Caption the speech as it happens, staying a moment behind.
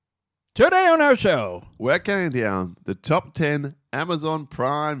Today on our show, We're counting down the top 10 Amazon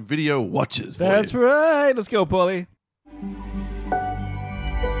Prime Video watches for that's you. right. Let's go, Paulie.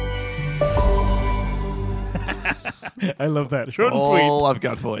 I love that. Short and sweet. All I've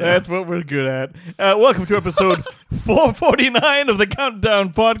got for you. That's what we're good at. Welcome to episode 449 of the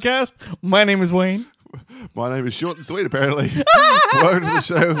Countdown Podcast. My name is Wayne. My name is short and sweet, apparently. Welcome to the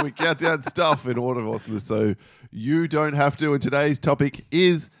show. We count down stuff in order of awesomeness so you don't have to. And today's topic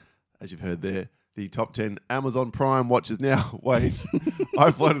is, as you've heard there, the top 10 Amazon Prime watches. Now, Wayne,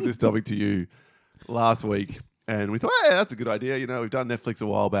 I floated this topic to you last week. And we thought, hey, that's a good idea. You know, we've done Netflix a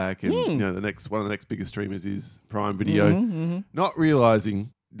while back, and you know, one of the next biggest streamers is Prime Video. Not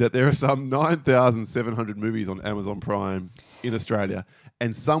realizing that there are some 9,700 movies on Amazon Prime in Australia,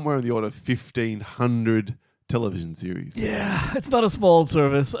 and somewhere in the order of 1,500 television series. Yeah, it's not a small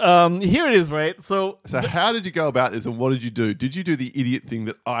service. Here it is, right? So how did you go about this, and what did you do? Did you do the idiot thing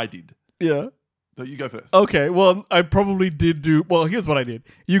that I did? yeah. So you go first. Okay, well, I probably did do... Well, here's what I did.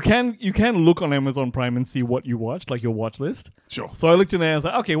 You can look on Amazon Prime and see what you watched, like your watch list. Sure. So I looked in there and I was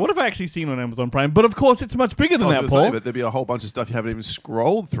like, okay, what have I actually seen on Amazon Prime? But of course, it's much bigger than that, Paul. But there'd be a whole bunch of stuff you haven't even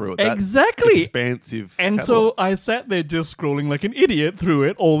scrolled through it. Exactly. That expansive And catalog. so I sat there just scrolling like an idiot through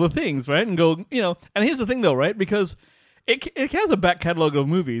it, all the things, right? And go, you know... And here's the thing, though, right? Because it has a back catalog of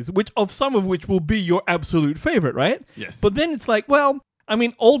movies, some of which will be your absolute favorite, right? Yes. But then it's like, well... I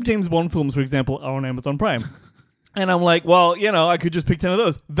mean, old James Bond films, for example, are on Amazon Prime. And I'm like, well, you know, I could just pick 10 of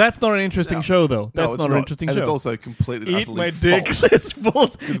those. That's not an interesting show, though. That's not an interesting show. And it's also completely Eat utterly my dick. false. It's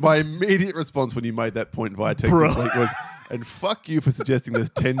false. Because my immediate response when you made that point via text this week was, and fuck you for suggesting there's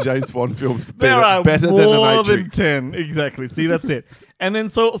 10 James Bond films There are better than The more than Matrix. 10. Exactly. See, that's it. And then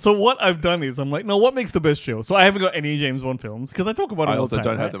so what I've done is I'm like, no, what makes the best show? So I haven't got any James Bond films because I talk about it I all the also time.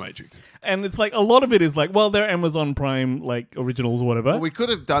 don't have right? The Matrix. And it's like a lot of it is like, well, they're Amazon Prime like originals or whatever. Well, we could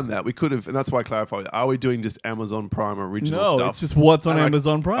have done that. We could have, and that's why I clarified. Are we doing just Amazon Prime original No, stuff? it's just what's on And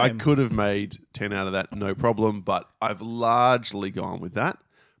Amazon Prime. I could have made 10 out of that, no problem, but I've largely gone with that.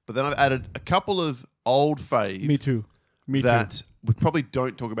 But then I've added a couple of old faves. Me too. that we probably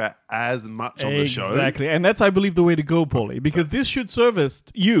don't talk about as much on the show. Exactly. And that's, I believe, the way to go, Paulie, because this should service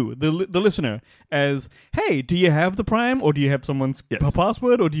you, the listener, as, hey, do you have the Prime, or do you have someone's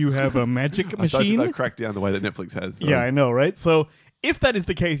password, or do you have a magic I don't machine? think they've cracked down the way that Netflix has. So. Yeah, I know, right? So if that is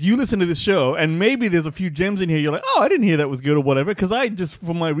the case, you listen to this show, and maybe there's a few gems in here, you're like, oh, I didn't hear that was good or whatever, because I just,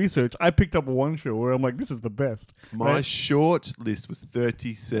 from my research, I picked up one show where I'm like, this is the best. My right? short list was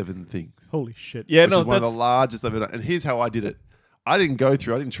 37 things. Holy shit. Yeah, which no, is one of that's... the largest I've ever done. And here's how I did it. I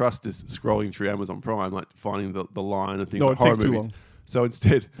didn't trust this scrolling through Amazon Prime, like finding the line and things No, like it horror takes too movies. long. So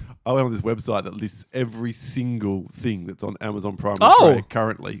instead, I went on this website that lists every single thing that's on Amazon Prime Oh! Australia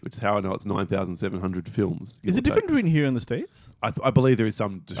currently, which is how I know it's 9,700 films. Is it different between here and the States? I believe there is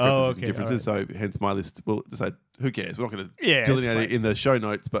some discrepancies and okay, differences, so hence my list will decide who cares. We're not going to Yeah, delineate it's it in the show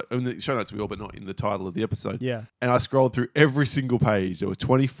notes, but in the show notes we will, but not in the title of the episode. Yeah. And I scrolled through every single page. There were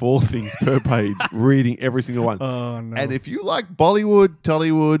 24 things per page, reading every single one. Oh, no. And if you like Bollywood,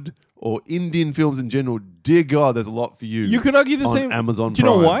 Tollywood, or Indian films in general, dear God, there's a lot for you. You could argue the on same. Amazon Do you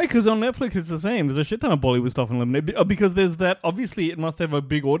know Prime. why? Because on Netflix it's the same. There's a shit ton of Bollywood stuff on Lemonade. Because there's that. Obviously, it must have a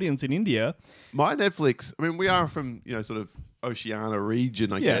big audience in India. My Netflix, I mean, we are from, sort of Oceania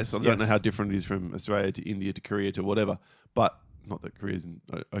region, I guess. I don't know how different it is from Australia to India to Korea to whatever. But, not that Korea's in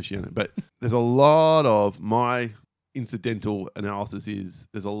Oceania. But there's a lot of, my incidental analysis is,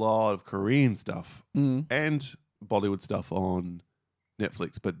 there's a lot of Korean stuff and Bollywood stuff on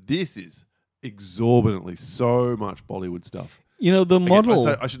Netflix. But this is exorbitantly so much Bollywood stuff. You know, the model...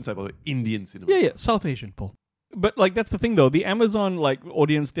 I shouldn't say Bollywood, Indian cinema. Yeah, South Asian, Paul. But, like, that's the thing, though. The Amazon,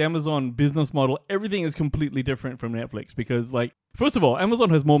 audience, the Amazon business model, everything is completely different from Netflix because, first of all, Amazon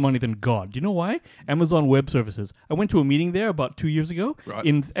has more money than God. Do you know why? Amazon Web Services. I went to a meeting there about 2 years ago. Right.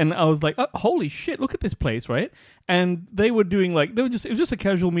 And I was like, oh, holy shit, look at this place, right? And they were doing, it was just a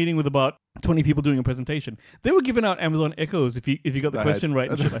casual meeting with about 20 people doing a presentation. They were giving out Amazon Echoes if you got the question right.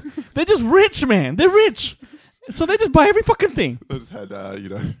 And shit like. They're just rich, man. They're rich. So they just buy every fucking thing. I just had,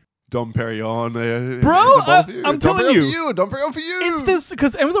 Dom Perignon. Bro, I'm telling you. Dom Perignon for you. It's this,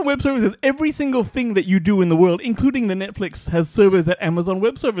 because Amazon Web Services, every single thing that you do in the world, including the Netflix, has servers at Amazon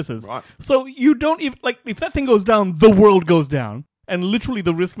Web Services. Right. So you don't even, if that thing goes down, the world goes down. And literally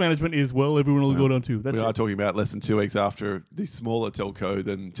the risk management is, well, everyone will go down too. That's we it. are talking about less than 2 weeks after the smaller telco,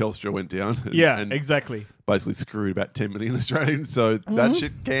 then Telstra went down. And exactly. Basically screwed about 10 million Australians. So that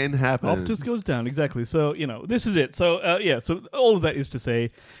shit can happen. Optus goes down, exactly. So, this is it. So, so all of that is to say,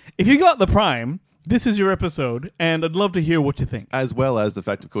 if you got the Prime, this is your episode, and I'd love to hear what you think. As well as the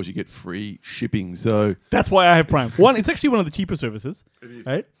fact, of course, you get free shipping. So that's why I have Prime. One, it's actually one of the cheaper services. It is.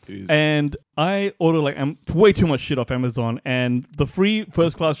 Right? It is. And I order way too much shit off Amazon, and the free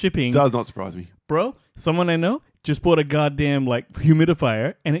first class shipping does not surprise me. Bro, someone I know just bought a goddamn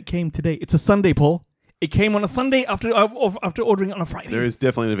humidifier, and it came today. It's a Sunday, Paul. It came on a Sunday after ordering it on a Friday. There is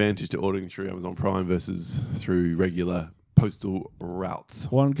definitely an advantage to ordering through Amazon Prime versus through regular postal routes.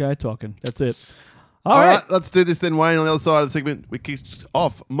 One guy talking. That's it. All right, let's do this then, Wayne. On the other side of the segment, we kick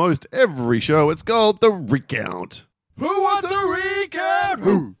off most every show. It's called The Recount. Who wants a recount?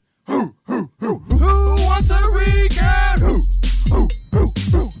 Who wants a recount? Who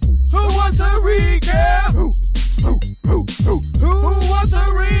wants a recount? Who wants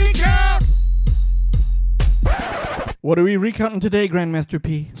a recount? What are we recounting today, Grandmaster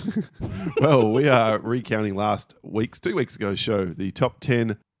P? Well, we are recounting 2 weeks ago show, the top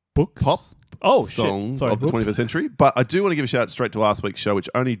 10 pop songs of the 21st century. But I do want to give a shout out straight to last week's show, which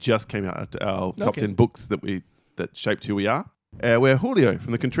only just came out, our top 10 books that shaped who we are. Where Julio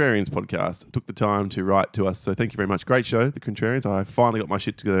from the Contrarians podcast took the time to write to us. So thank you very much. Great show, the Contrarians. I finally got my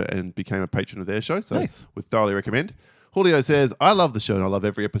shit together and became a patron of their show. So would thoroughly recommend. Julio says, I love the show and I love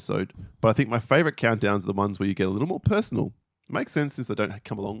every episode, but I think my favourite countdowns are the ones where you get a little more personal. It makes sense since they don't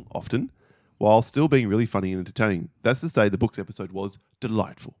come along often, while still being really funny and entertaining. That's to say the books episode was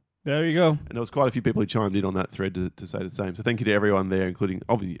delightful. There you go. And there was quite a few people who chimed in on that thread to say the same. So thank you to everyone there, including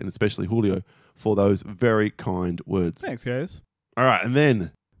obviously and especially Julio, for those very kind words. Thanks, guys. All right, and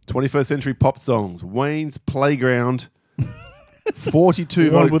then 21st century pop songs, Wayne's Playground. 42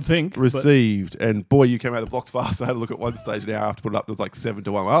 votes received, and boy, you came out of the blocks fast. I had a look at one stage an hour after put it up. It was like 7-1.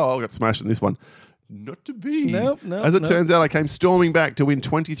 Oh, I got smashed in this one. Not to be. Nope. As it turns out, I came storming back to win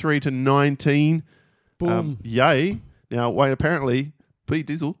 23-19. Boom. Yay! Now, Wayne, apparently, Billy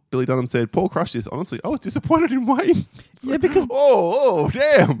Dunham said, Paul crushed this. Honestly, I was disappointed in Wayne. Yeah, because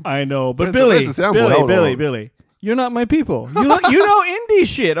damn. I know, but Billy. You're not my people. You know indie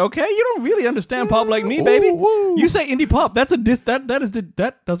shit, okay? You don't really understand pop like me, baby. You say indie pop. That's a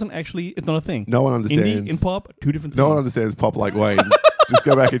that doesn't actually. It's not a thing. No one understands indie and pop. Two different things. No one understands pop like Wayne. Just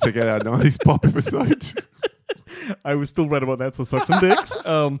go back and check out our 90s pop episode. I was still right about that, so suck some dicks.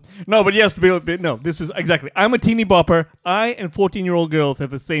 No, but yes, this is exactly. I'm a teeny bopper. I and 14-year-old girls have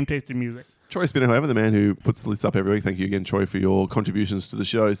the same taste in music. Troy Spinner, however, the man who puts the list up every week, thank you again, Troy, for your contributions to the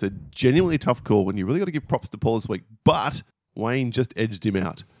show, said, genuinely tough call when you really got to give props to Paul this week, but Wayne just edged him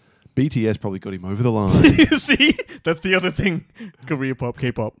out. BTS probably got him over the line. See? That's the other thing. Korea pop,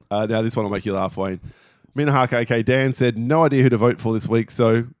 K-pop. Now this one will make you laugh, Wayne. Minahak AK Dan said, no idea who to vote for this week,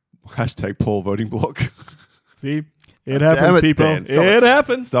 so hashtag Paul voting block. See? It happens, people. Dan, it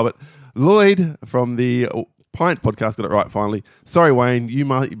happens. Stop it. Lloyd from the Pint podcast got it right finally. Sorry, Wayne, you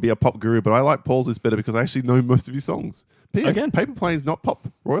might be a pop guru, but I like Paul's list better because I actually know most of his songs. P.S. Again. Paper Plane's not pop.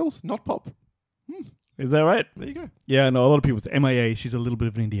 Royals, not pop. Is that right? There you go. Yeah, no, a lot of people say MIA, she's a little bit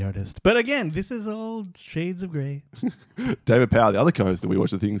of an indie artist. But again, this is all shades of grey. David Powell, the other co-host that we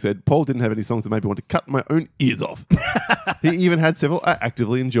watched the thing, said, Paul didn't have any songs that made me want to cut my own ears off. He even had several I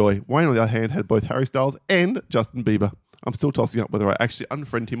actively enjoy. Wayne, on the other hand, had both Harry Styles and Justin Bieber. I'm still tossing up whether I actually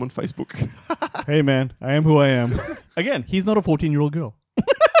unfriend him on Facebook. Hey, man, I am who I am. Again, he's not a 14-year-old girl.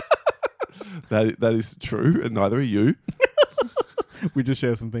 That is true, and neither are you. We just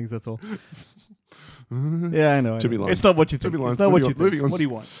share some things, that's all. Yeah, I know. It's not what you think. It's not what you think. Moving on. What do you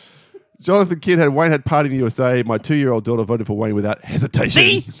want? Jonathan Kidd had Wayne had Party in the USA. My 2-year-old daughter voted for Wayne without hesitation.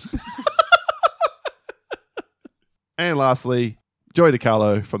 See? And lastly, Joey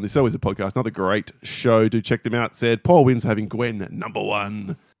DiCarlo from the So Is It podcast, another great show. Do check them out. Said Paul wins for having Gwen number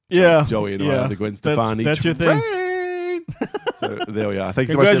one. Yeah. Joey and I are the Gwen Stefani. That's your thing. So there we are. Thank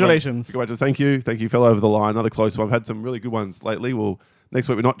you Congratulations. so much. Congratulations. Thank you. Fell over the line. Another close one. I've had some really good ones lately. Next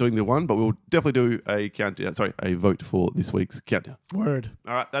week we're not doing the one, but we'll definitely do a countdown. Sorry, a vote for this week's countdown. Word.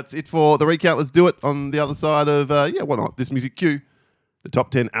 All right, that's it for the recount. Let's do it on the other side of why not? This music cue, the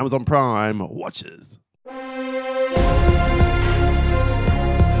top 10 Amazon Prime watches.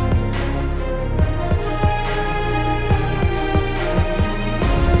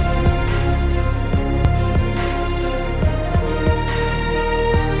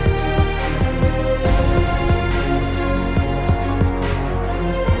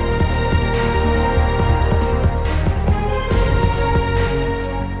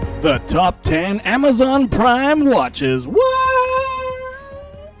 The top 10 Amazon Prime watches. What?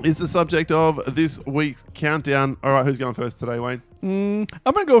 Is the subject of this week's countdown. All right, who's going first today, Wayne? I'm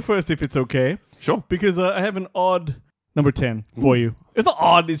going to go first if it's okay. Sure. Because I have an odd number 10 for you. It's not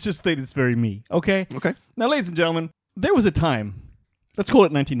odd, it's just that it's very me, okay? Okay. Now, ladies and gentlemen, there was a time, let's call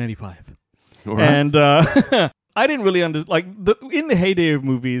it 1995, All right. And I didn't really in the heyday of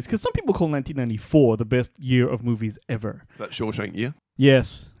movies, because some people call 1994 the best year of movies ever. That Shawshank year?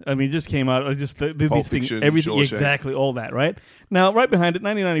 Yes. I mean, it just came out. These things, Fiction, everything, Shawshank. exactly, all that, right? Now, right behind it,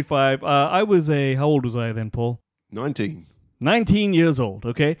 1995, how old was I then, Paul? 19. 19 years old,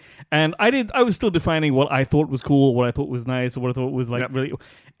 okay? And I was still defining what I thought was cool, what I thought was nice, or what I thought was really...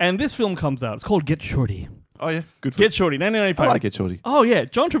 And this film comes out. It's called Get Shorty. Oh, yeah. Good film. Get Shorty, 1995. I like Get Shorty. Oh, yeah.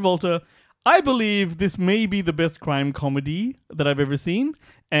 John Travolta. I believe this may be the best crime comedy that I've ever seen.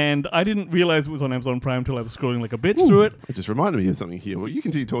 And I didn't realize it was on Amazon Prime until I was scrolling like a bitch through it. It just reminded me of something here. Well, you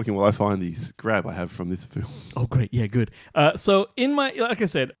continue talking while I find these grab I have from this film. Oh, great. Yeah, good. So, like I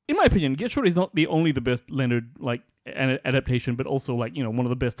said, in my opinion, Get Shorty is not the best Leonard, adaptation, but also, one of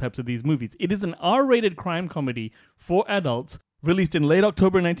the best types of these movies. It is an R-rated crime comedy for adults, released in late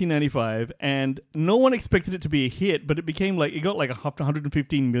October 1995, and no one expected it to be a hit, but it became it got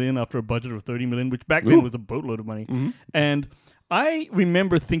 115 million after a budget of 30 million, which back then was a boatload of money. Mm-hmm. And I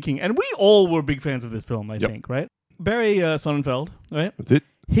remember thinking, and we all were big fans of this film, I think, right? Barry Sonnenfeld, right? That's it.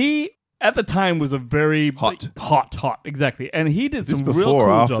 He, at the time, was a very... Hot, exactly. And he did some real cool before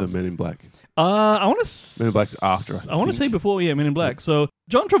or after jobs. Men in Black? I want to... Men in Black's after, I want to say before, Men in Black. So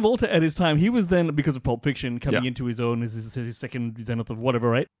John Travolta at his time, he was then, because of Pulp Fiction, coming into his own, his second zenith of whatever,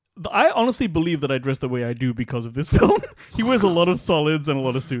 right? I honestly believe that I dress the way I do because of this film. He wears a lot of solids and a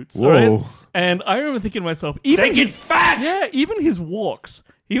lot of suits. Whoa. Right? And I remember thinking to myself, even his walks.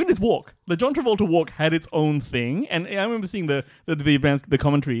 Even his walk, the John Travolta walk had its own thing, and I remember seeing the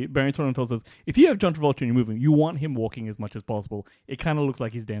commentary. Barry Sonnenfeld says, if you have John Travolta and you're moving, you want him walking as much as possible. It kind of looks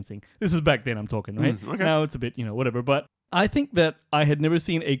like he's dancing. This is back then I'm talking, right? Okay. Now it's a bit, whatever. But I think that I had never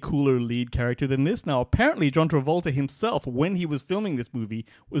seen a cooler lead character than this. Now, apparently, John Travolta himself, when he was filming this movie,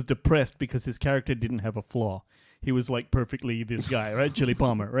 was depressed because his character didn't have a flaw. He was perfectly this guy, right? Chili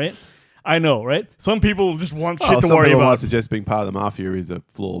Palmer, right? I know, right? Some people just want shit to worry some people about. might suggest being part of the mafia is a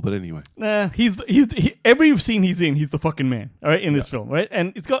flaw, but anyway. Nah, every scene he's in, he's the fucking man, all right, in this film, right?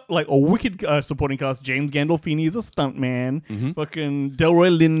 And it's got a wicked supporting cast. James Gandolfini is a stuntman. Mm-hmm. Fucking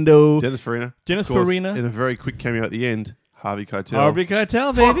Delroy Lindo. Dennis Farina. Dennis Of course, Farina. in a very quick cameo at the end, Harvey Keitel. Harvey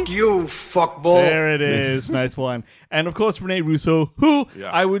Keitel, baby. Fuck you, fuckball. There it is. Nice one. And of course, Rene Russo, who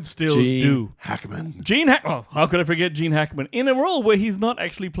I would still do. Hackman. How could I forget Gene Hackman? In a role where he's not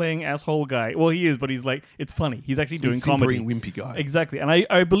actually playing asshole guy. Well, he is, but he's it's funny. He's actually doing comedy. Wimpy guy. Exactly. And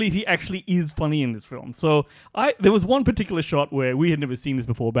I believe he actually is funny in this film. So there was one particular shot where we had never seen this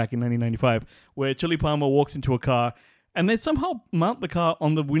before back in 1995, where Chili Palmer walks into a car and they somehow mount the car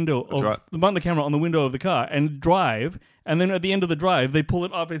on the window mount the camera on the window of the car and drive. And then at the end of the drive, they pull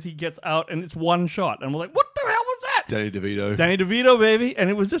it off as he gets out, and it's one shot. And we're like, what the hell was that? Danny DeVito. Danny DeVito, baby. And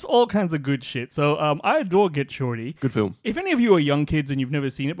it was just all kinds of good shit. So I adore Get Shorty. Good film. If any of you are young kids and you've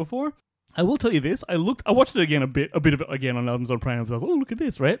never seen it before, I will tell you this. I watched it again a bit of it again on Amazon Prime. I was like, oh, look at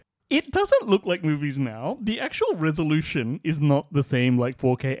this, right? It doesn't look like movies now. The actual resolution is not the same like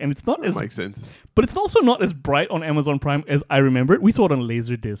 4K, and it's not That makes sense. but it's also not as bright on Amazon Prime as I remember it. We saw it on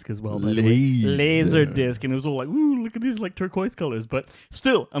Laserdisc as well. By the way. Laserdisc, and it was all like, ooh, look at these turquoise colors. But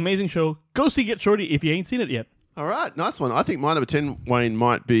still, amazing show. Go see Get Shorty if you ain't seen it yet. All right, nice one. I think my number 10, Wayne,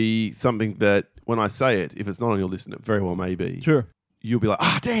 might be something that when I say it, if it's not on your list, and it very well may be, Sure. you'll be like,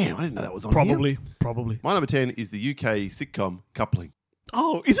 damn, I didn't know that was on Probably. My number 10 is the UK sitcom Coupling.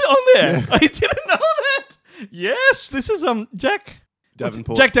 Oh, is it on there? Yeah. I didn't know that. Yes, this is Jack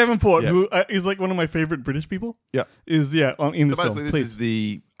Davenport. Jack Davenport, Yeah. who is one of my favorite British people. Yeah. Is in So this film. basically, this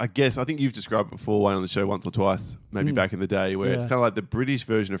Please. is I think you've described it before, Wayne, on the show once or twice, maybe back in the day, where it's kind of like the British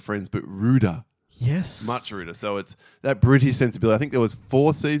version of Friends, but ruder. Yes. Much ruder. So it's that British sensibility. I think there was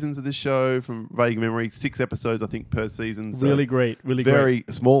 4 seasons of this show from vague memory, 6 episodes, I think, per season. So Really great. very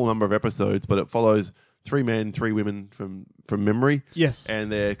small number of episodes, but it follows 3 men, 3 women from memory. Yes.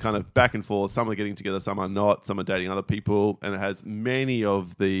 And they're kind of back and forth. Some are getting together, some are not. Some are dating other people. And it has many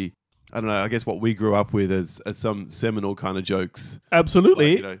of the, I don't know, I guess what we grew up with as some seminal kind of jokes.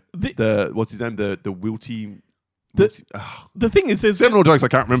 Absolutely. Like, the what's his name? The Wilty... The thing is, there's seminal jokes I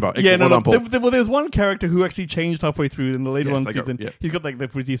can't remember. Excellent. Well done, Paul. There's one character who actually changed halfway through in the later on season. He's got the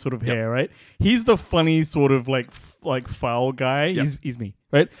frizzy sort of hair, right? He's the funny sort of like foul guy. Yep. He's me,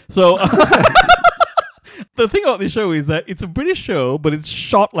 right? So the thing about this show is that it's a British show, but it's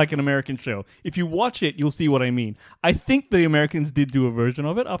shot like an American show. If you watch it, you'll see what I mean. I think the Americans did do a version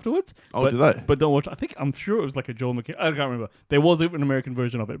of it afterwards. Oh, did they? But don't watch. I'm sure it was like a Joel McHale. I can't remember. There was an American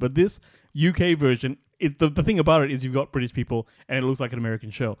version of it, but this UK version, the thing about it is you've got British people and it looks like an American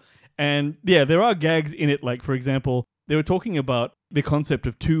show. And yeah, there are gags in it. Like, for example, they were talking about the concept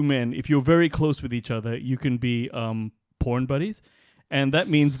of 2 men. If you're very close with each other, you can be porn buddies. And that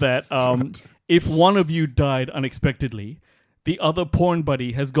means that right. if one of you died unexpectedly, the other porn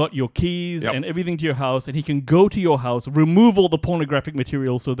buddy has got your keys and everything to your house, and he can go to your house, remove all the pornographic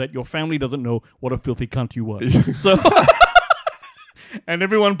material so that your family doesn't know what a filthy cunt you were. So, and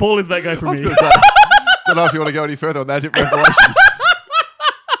everyone, Paul is that guy for me. Don't know if you want to go any further on that revelation.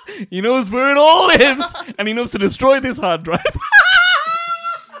 He knows where it all lives, and he knows to destroy this hard drive.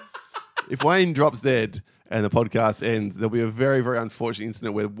 If Wayne drops dead and the podcast ends, there'll be a very, very unfortunate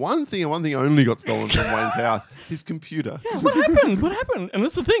incident where one thing and one thing only got stolen from Wayne's house, his computer. Yeah, what happened? What happened? And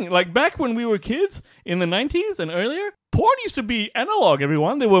that's the thing. Like, back when we were kids in the 90s and earlier, porn used to be analog,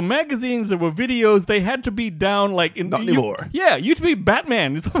 everyone. There were magazines, there were videos. They had to be down like... Not anymore. Yeah, you used to be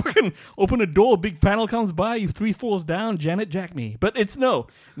Batman. It's fucking open a door, big panel comes by, you 3 floors down, Janet Jack me. But it's no.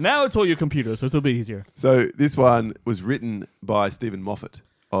 Now it's all your computer, so it's a bit easier. So this one was written by Stephen Moffat.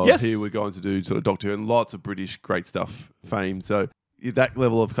 Yes. Here we're going to do sort of Doctor Who and lots of British great stuff fame. So that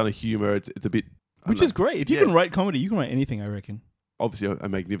level of kind of humor, it's a bit... Which is great. If you can write comedy, you can write anything, I reckon. Obviously a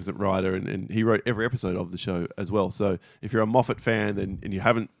magnificent writer, and he wrote every episode of the show as well. So if you're a Moffat fan and you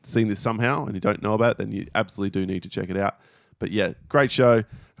haven't seen this somehow and you don't know about it, then you absolutely do need to check it out. But yeah, great show.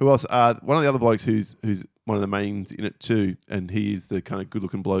 Who else? One of the other blokes who's one of the mains in it too, and he is the kind of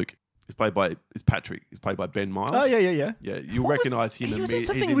good-looking bloke. It's Patrick. He's played by Ben Miles. Oh, yeah. Yeah, you'll recognise him immediately.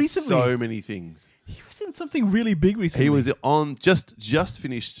 He's in recently. So many things. He was in something really big recently. He was on just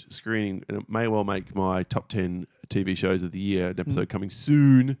finished screening, and it may well make my top 10 TV shows of the year. An episode coming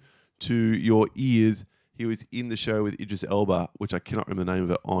soon to your ears. He was in the show with Idris Elba, which I cannot remember the name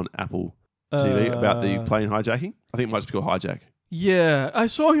of it, on Apple TV, about the plane hijacking. I think it might just be called Hijack. Yeah, I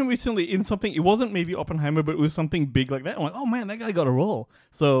saw him recently in something. It wasn't maybe Oppenheimer, but it was something big like that. I'm like, oh man, that guy got a role.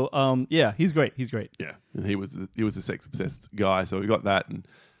 So, yeah, he's great. He's great. Yeah, and he was a sex obsessed guy, so we got that, and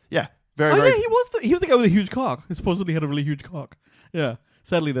yeah, yeah, he was the guy with a huge cock. He supposedly had a really huge cock. Yeah,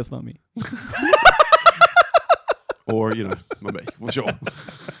 sadly, that's not me. Or me. Well, sure.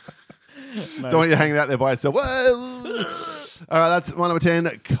 Nice. Don't want you hanging out there by yourself. All right, that's one number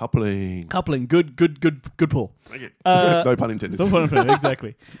 10. Coupling. Good pull. Thank you. No pun intended. No pun intended.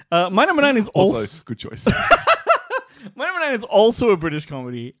 Exactly. My number 9 is also good choice. My number 9 is also a British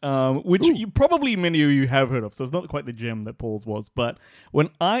comedy, which probably many of you have heard of. So it's not quite the gem that Paul's was. But when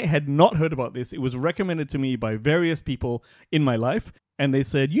I had not heard about this, it was recommended to me by various people in my life. And they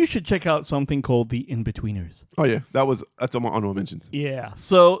said, you should check out something called The In-Betweeners. Oh, yeah. That's on my honorable mentions. Yeah.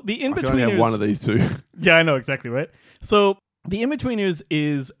 So The In-Betweeners... I can only have one of these two. Yeah, I know. Exactly, right? So The In-Betweeners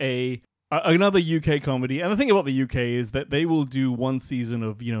is another UK comedy. And the thing about the UK is that they will do one season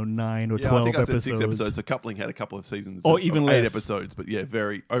of, 9 or 12 I think I said episodes. 6 episodes. So Coupling had a couple of seasons. Or even less. 8 episodes. But yeah,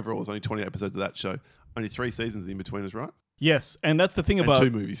 overall, it was only 20 episodes of that show. Only 3 seasons of The In-Betweeners, right? Yes, and that's the thing about 2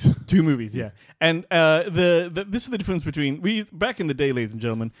 movies. 2 movies, yeah. And this is the difference between back in the day, ladies and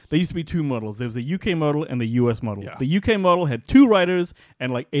gentlemen. There used to be 2 models. There was a UK model and the US model. Yeah. The UK model had 2 writers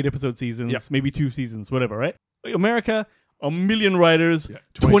and like 8 episode seasons, maybe 2 seasons, whatever. Right? America, 1 million writers,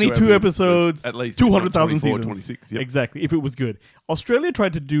 22 episodes, at least 200,000 seasons, 26. Yep. Exactly. If it was good, Australia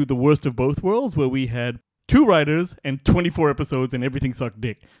tried to do the worst of both worlds, where we had 2 writers and 24 episodes and everything sucked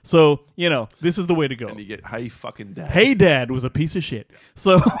dick. So, this is the way to go. And you get Hey Fucking Dad. Hey Dad was a piece of shit.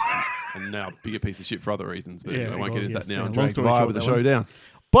 So and now bigger piece of shit for other reasons. But yeah, I won't get into that now and long drag the vibe of the show down.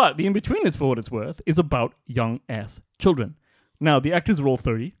 But The In-Betweeners, for what it's worth, is about young-ass children. Now, the actors are all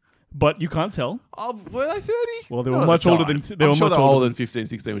 30, but you can't tell. Oh, were they 30? Well, they were much older than... I'm sure they're older than 15,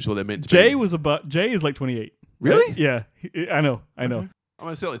 16. I'm sure they're meant to be. Jay is like 28. Really? Right? Yeah. I know. Okay.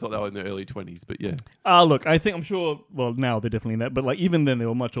 I certainly thought they were in their early 20s, but yeah. Look, I'm sure, well, now they're definitely in that, but like even then they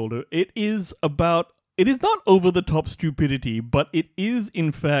were much older. It is not over-the-top stupidity, but it is,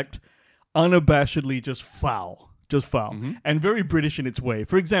 in fact, unabashedly just foul. And very British in its way.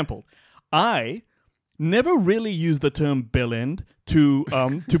 For example, I never really used the term bell end to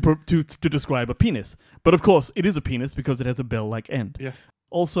describe a penis. But of course, it is a penis because it has a bell-like end. Yes.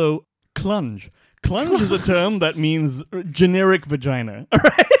 Also, clunge. Clunge is a term that means generic vagina,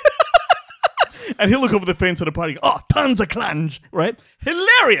 right? And he'll look over the fence at a party, tons of clunge, right?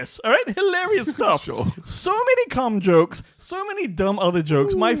 Hilarious, all right? Hilarious stuff. Sure. So many cum jokes, so many dumb other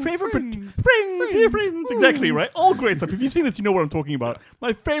jokes. My favorite... Friends. Exactly, right? All great stuff. If you've seen this, you know what I'm talking about.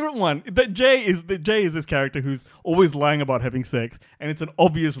 My favorite one, Jay is this character who's always lying about having sex, and it's an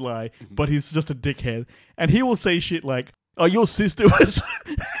obvious lie, but he's just a dickhead. And he will say shit like, your sister was...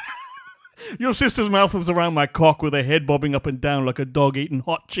 Your sister's mouth was around my cock with her head bobbing up and down like a dog eating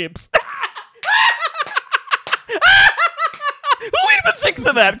hot chips. Who even thinks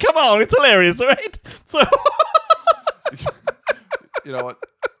of that? Come on, it's hilarious, right? So, you know what?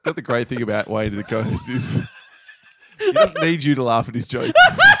 The great thing about Wayne as a co-host is He doesn't need you to laugh at his jokes.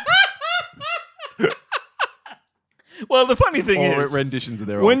 Well, the funny thing Or is, renditions of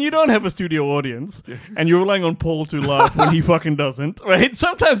their when own. you don't have a studio audience and you're relying on Paul to laugh when he fucking doesn't, right?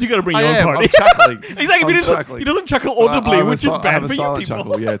 Sometimes you got to bring your own party. I'm chuckling. Exactly. He doesn't chuckle audibly, which is bad for you people.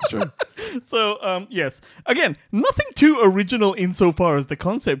 Chuckle. Yeah, it's true. So, yes. Again, nothing too original insofar as the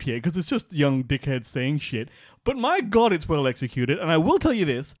concept here, because it's just young dickheads saying shit. But my God, it's well executed. And I will tell you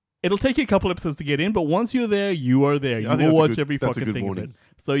this. It'll take you a couple episodes to get in, but once you're there, you are there. Yeah, you will watch every fucking thing of it.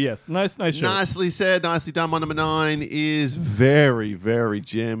 So, yes. Nice show. Nicely said, nicely done. My number 9 is very, very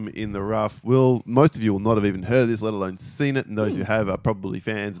gem in the rough. Most of you will not have even heard of this, let alone seen it, and those who have are probably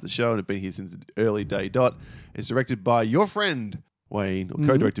fans of the show and have been here since the early day dot. It's directed by your friend, Wayne, or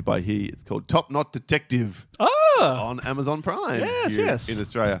co-directed by he. It's called Top Knot Detective. On Amazon Prime yes. in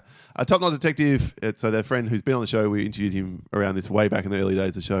Australia. Top Knot Detective, so their friend who's been on the show, we interviewed him around this way back in the early days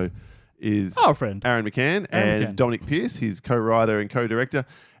of the show, is our friend Aaron McCann and Dominic Pearce, his co-writer and co-director.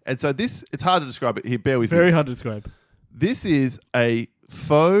 And so it's hard to describe it here, bear with me. Very hard to describe. This is a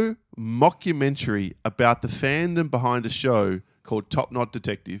faux mockumentary about the fandom behind a show called Top Knot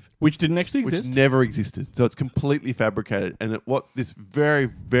Detective. Which didn't actually exist. Which never existed. So it's completely fabricated. And what this very,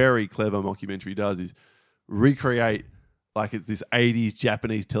 very clever mockumentary does is recreate like it's this 80s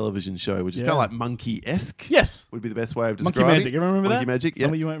Japanese television show, which is kind of like Monkey-esque. Yes. Would be the best way of describing Monkey Magic. You remember Monkey that? Magic, yeah.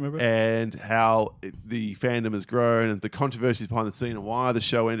 Some of you might remember. And how the fandom has grown and the controversies behind the scene and why the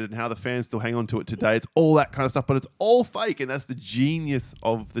show ended and how the fans still hang on to it today. It's all that kind of stuff, but it's all fake, and that's the genius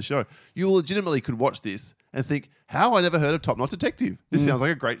of the show. You legitimately could watch this and think, how I never heard of Top Knot Detective. This sounds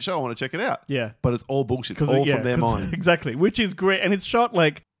like a great show. I want to check it out. Yeah. But it's all bullshit. It's all from their mind. Exactly. Which is great. And it's shot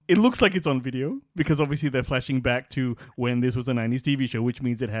like, it looks like it's on video because obviously they're flashing back to when this was a 90s TV show, which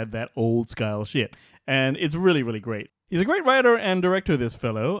means it had that old style shit. And it's really, really great. He's a great writer and director, this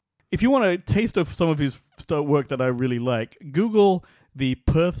fellow. If you want a taste of some of his work that I really like, Google the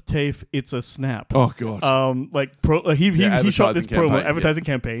Perth TAFE It's a Snap. Oh, gosh. He shot this promo advertising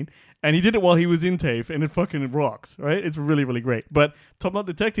campaign, and he did it while he was in TAFE, and it fucking rocks, right? It's really, really great. But Top Knot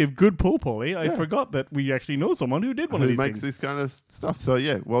Detective, good pull, Paulie. I forgot that we actually know someone who did one of these things. Who makes this kind of stuff. So,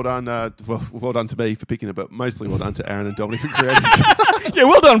 yeah, well done. Well done to me for picking it, but mostly well done to Aaron and Dominic for creating it. Yeah,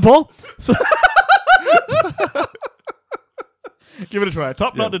 well done, Paul. So give it a try.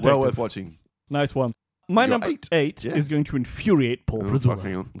 Top Knot Detective. Well worth watching. Nice one. My number 8 is going to infuriate Paul Brazulla.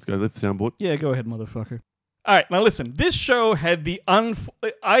 Hang on. Let's go lift the soundboard. Yeah, go ahead, motherfucker. All right, now listen. This show had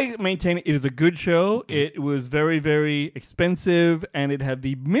I maintain it is a good show. It was very, very expensive, and it had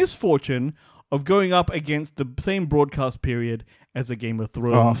the misfortune of going up against the same broadcast period as a Game of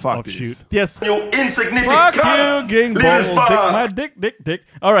Thrones offshoot. Yes. You insignificant fuck cunt. you, Ging Ball. Dick my dick.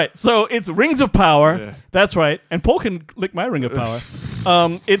 All right, so it's Rings of Power. Yeah. That's right. And Paul can lick my Ring of Power.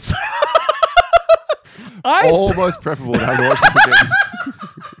 It's... almost preferable to have to watch this again.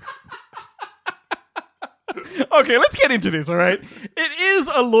 Okay, let's get into this, all right? It is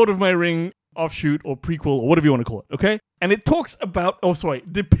a Lord of my Ring offshoot or prequel or whatever you want to call it, okay? And it talks about,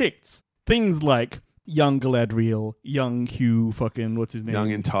 depicts things like young Galadriel, young Hugh fucking, what's his name?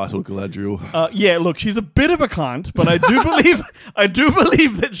 Young entitled Galadriel. Yeah, look, she's a bit of a cunt, but I do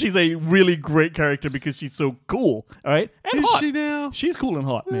believe that she's a really great character because she's so cool, all right? And is hot. She now? She's cool and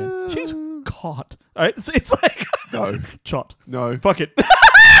hot, man. She's hot, all right? So it's like... No. Chot. No. Fuck it.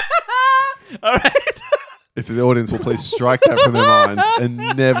 All right? If the audience will please strike that from their minds and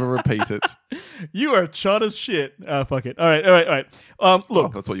never repeat it. You are chot as shit. Fuck it. All right.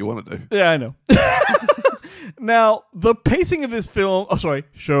 Look. That's what you want to do. Yeah, I know. Now, the pacing of this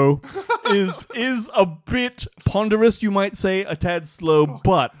show is a bit ponderous, you might say, a tad slow,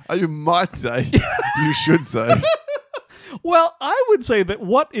 but... You might say. You should say. Well, I would say that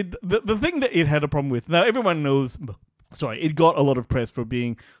the thing that it had a problem with... Now, everyone knows... it got a lot of press for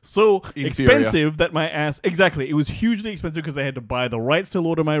being so expensive that my ass... Exactly. It was hugely expensive because they had to buy the rights to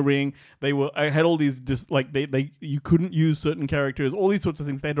Lord of my Ring. I had all these... you couldn't use certain characters, all these sorts of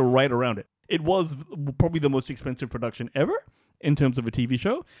things. They had to write around it. It was probably the most expensive production ever in terms of a TV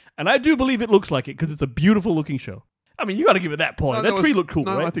show. And I do believe it looks like it because it's a beautiful looking show. I mean, you got to give it that point. That tree looked cool,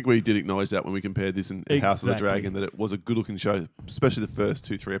 right? I think we did acknowledge that when we compared this in House of the Dragon, that it was a good-looking show, especially the first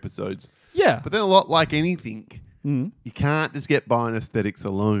 2-3 episodes. Yeah. But then a lot like anything, you can't just get by on aesthetics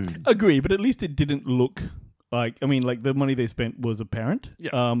alone. Agree, but at least it didn't look like... I mean, like, the money they spent was apparent.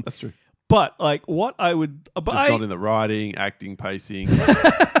 Yeah, that's true. But, like, what I would... not in the writing, acting, pacing.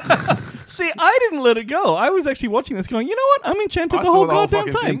 See, I didn't let it go. I was actually watching this going, you know what? I'm enchanted the whole goddamn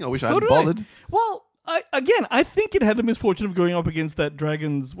time. Thing. I wish I hadn't bothered. Well... I think it had the misfortune of going up against that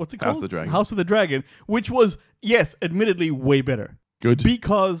Dragon's... What's it called? House of the Dragon. House of the Dragon, which was, yes, admittedly way better. Good.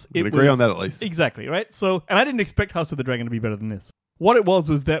 Because We it can agree was, on that at least. Exactly, right? So, and I didn't expect House of the Dragon to be better than this. What it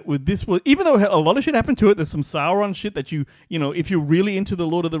was that with this was, even though a lot of shit happened to it, there's some Sauron shit that you know, if you're really into the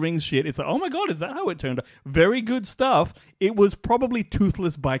Lord of the Rings shit, it's like, oh my god, is that how it turned out? Very good stuff. It was probably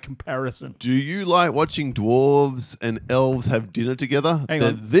toothless by comparison. Do you like watching dwarves and elves have dinner together? Hang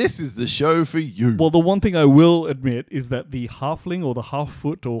then on. this is the show for you. Well, the one thing I will admit is that the halfling or the half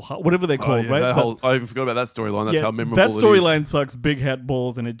foot or whatever they're called, right? I even forgot about that storyline. That's how memorable that it is. storyline sucks big hat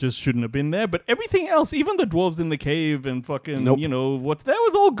balls, and it just shouldn't have been there. But everything else, even the dwarves in the cave and fucking, Nope. you know, that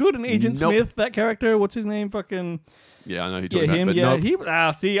was all good. And Agent Nope. Smith, that character, what's his name? Fucking. Yeah, I know who Yeah, you're talking him. about. But Yeah,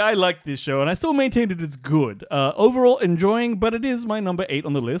 nope. see, I like this show, and I still maintained it. It's good. Overall, enjoying, but it is my number 8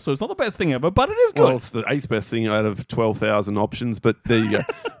 on the list, so it's not the best thing ever, but it is good. Well, it's the 8th best thing out of 12,000 options, but there you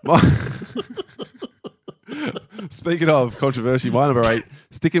go. Speaking of controversy, my number 8,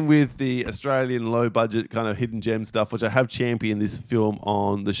 sticking with the Australian low-budget kind of hidden gem stuff, which I have championed this film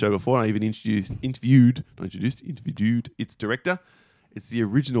on the show before, and I even interviewed its director. It's the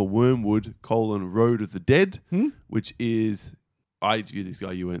original Wormwood: Road of the Dead, which is, I interviewed this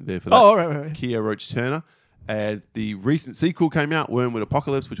guy, you weren't there for that. Oh, right. Kia Roach Turner. And the recent sequel came out, Wormwood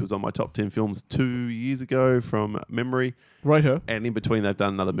Apocalypse, which was on my top 10 films 2 years ago from memory. Righto. And in between, they've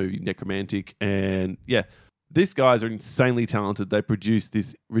done another movie, Necromantic. And yeah, these guys are insanely talented. They produced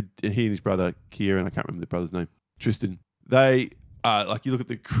this, he and his brother, Kieran, I can't remember the brother's name, Tristan. They, like you look at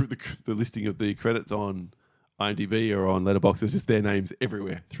the listing of the credits on IMDb or on Letterboxd, there's just their names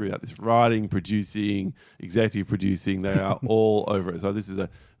everywhere throughout this. Writing, producing, executive producing, they are all over it. So this is a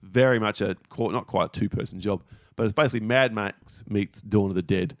very much not quite a two-person job, but it's basically Mad Max meets Dawn of the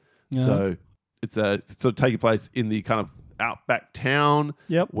Dead. Yeah. So it's sort of taking place in the kind of outback town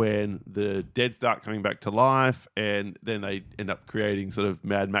when the dead start coming back to life, and then they end up creating sort of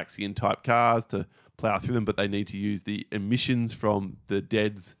Mad Maxian type cars to plow through them, but they need to use the emissions from the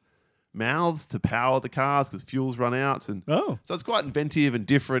dead's mouths to power the cars because fuel's run out. And so it's quite inventive and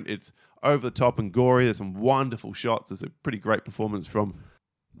different. It's over the top and gory. There's some wonderful shots. There's a pretty great performance from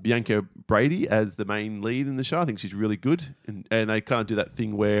Bianca Brady as the main lead in the show. I think she's really good. And they kind of do that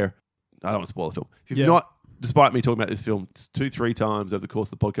thing where, I don't want to spoil the film. If you've not, despite me talking about this film 2-3 times over the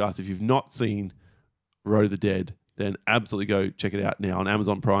course of the podcast, if you've not seen Road of the Dead, then absolutely go check it out now on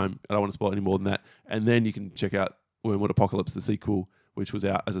Amazon Prime. I don't want to spoil any more than that. And then you can check out Wormwood Apocalypse, the sequel, which was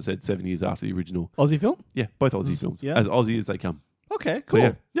out, as I said, 7 years after the original. Aussie film? Yeah, both Aussie films. Yeah. As Aussie as they come. Okay, cool.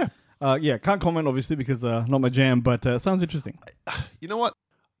 So, yeah. Can't comment, obviously, because not my jam, but sounds interesting. You know what?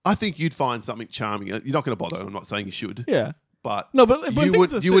 I think you'd find something charming. You're not going to bother. I'm not saying you should. Yeah. But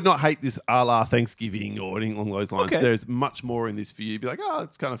you would not hate this a la Thanksgiving or anything along those lines. Okay. There's much more in this for you. You'd be like, oh,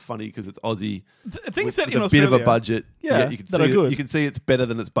 it's kind of funny because it's Aussie. Things that with in a Australia, bit of a budget. Yeah, you can that see are good. You can see it's better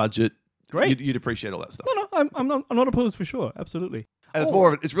than its budget. Great. You'd appreciate all that stuff. No, I'm not opposed for sure. Absolutely. And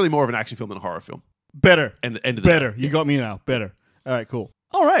it's really more of an action film than a horror film. Better. And the end of the Better. day. You got me now. Better. All right, cool.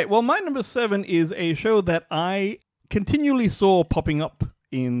 All right. Well, my number 7 is a show that I continually saw popping up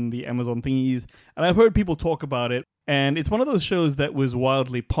in the Amazon thingies, and I've heard people talk about it. And it's one of those shows that was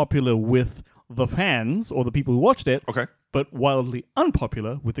wildly popular with the fans or the people who watched it, but wildly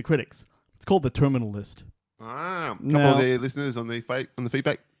unpopular with the critics. It's called The Terminal List. A couple of the listeners on the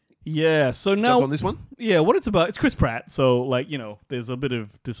feedback. Yeah, so now jumped on this one. Yeah, what it's about, it's Chris Pratt, so there's a bit of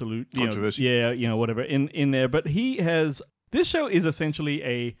controversy. Whatever in there. But this show is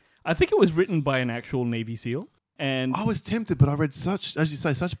essentially I think it was written by an actual Navy SEAL. And I was tempted, but I read such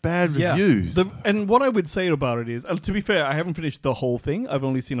bad reviews. And what I would say about it is, to be fair, I haven't finished the whole thing. I've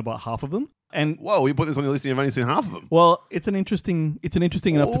only seen about half of them. And whoa, you put this on your list and you've only seen half of them. Well, it's an interesting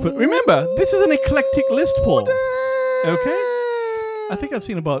enough to put. Remember, this is an eclectic list, Paul. Okay? I think I've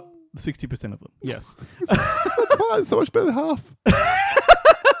seen about 60% of them. Yes. That's fine. So much better than half.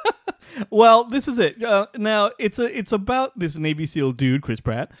 Well, this is it. Now, it's about this Navy SEAL dude, Chris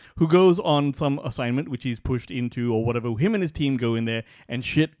Pratt, who goes on some assignment, which he's pushed into or whatever. Him and his team go in there, and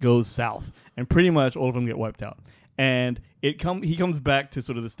shit goes south. And pretty much all of them get wiped out. And he comes back to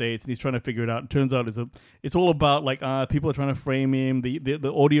sort of the States, and he's trying to figure it out. It turns out it's all about, people are trying to frame him.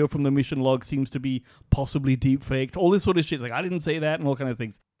 The audio from the mission log seems to be possibly deep faked. All this sort of shit. Like, I didn't say that, and all kind of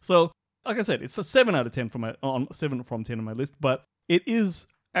things. So, like I said, it's a 7 out of 10 on 7 from 10 on my list. But it is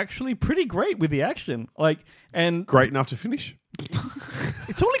actually pretty great with the action. And great enough to finish.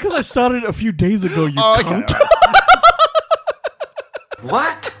 It's only because I started a few days ago, you cunt. Okay.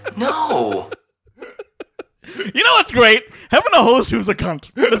 What? No. You know what's great? Having a host who's a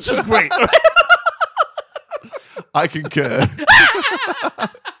cunt. That's just great. I concur.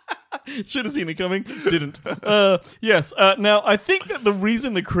 Should have seen it coming. Didn't. Yes. Now, I think that the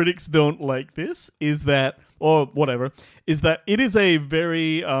reason the critics don't like this is that, or whatever, is that it is a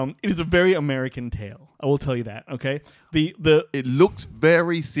very American tale. I will tell you that. Okay. It looks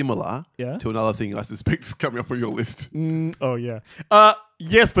very similar Yeah? to another thing I suspect is coming up on your list. Oh yeah.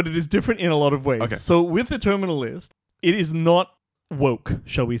 Yes, but it is different in a lot of ways. Okay. So with the Terminal List, it is not woke,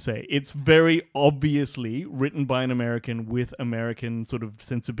 shall we say. It's very obviously written by an American with American sort of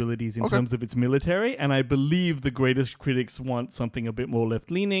sensibilities in terms of its military, and I believe the greatest critics want something a bit more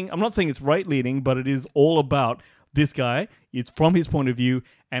left-leaning. I'm not saying it's right-leaning, but it is all about this guy. It's from his point of view,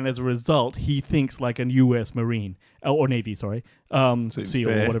 and as a result, he thinks like a U.S. Marine, or Navy, sorry, SEAL,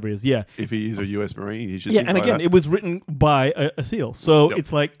 fair. or whatever it is. Yeah. If he is a US Marine, he should. Yeah, think and like again, that. it was written by a SEAL. So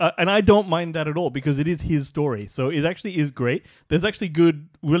it's like, and I don't mind that at all because it is his story. So it actually is great. There's actually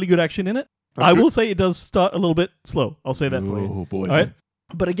really good action in it. I will say it does start a little bit slow. I'll say that for you. Oh boy! All right.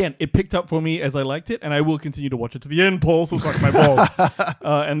 But again, it picked up for me as I liked it, and I will continue to watch it to the end, Paul, so suck my balls.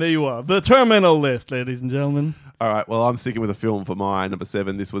 And there you are. The Terminal List, ladies and gentlemen. All right, well, I'm sticking with a film for my number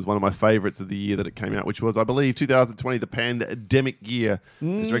 7. This was one of my favorites of the year that it came out, which was, I believe, 2020, the pandemic year.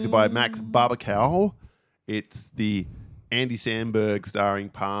 It's directed by Max Barbakow. It's the Andy Samberg starring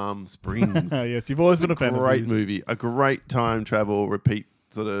Palm Springs. Yes, you've always been a fan of Great these. movie. A great time travel, repeat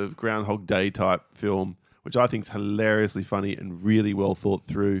sort of Groundhog Day type film, which I think is hilariously funny and really well thought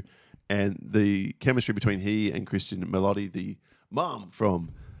through. And the chemistry between he and Christian Melody, the mom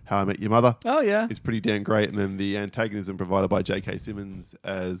from How I Met Your Mother, Oh, yeah. is pretty damn great. And then the antagonism provided by J.K. Simmons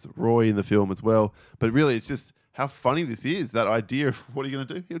as Roy in the film as well. But really, it's just how funny this is, that idea of what are you going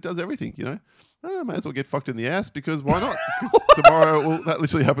to do? He does everything, you know? Oh, might as well get fucked in the ass because why not? Because tomorrow, well, that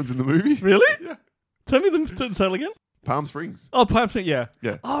literally happens in the movie. Really? Yeah. Tell me the title again. Palm Springs. Oh, Palm Springs, yeah.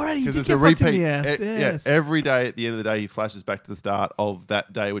 Yeah. Alrighty, Because you it's did a get fucked in repeat. the ass, Yeah, yes. every day at the end of the day, he flashes back to the start of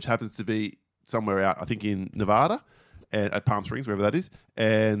that day, which happens to be somewhere out, I think in Nevada, and at Palm Springs, wherever that is.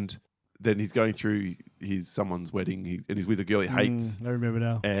 And then he's going through someone's wedding, and he's with a girl he hates. I remember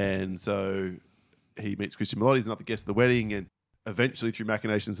now. And so he meets Christian Melody, he's not the guest of the wedding, and eventually through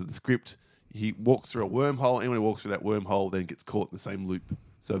machinations of the script, he walks through a wormhole. Anyone who walks through that wormhole then gets caught in the same loop.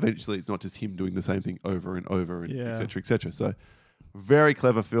 So eventually it's not just him doing the same thing over and over, and et cetera, et cetera. So very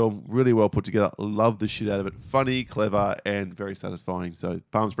clever film, really well put together. Love the shit out of it. Funny, clever, and very satisfying. So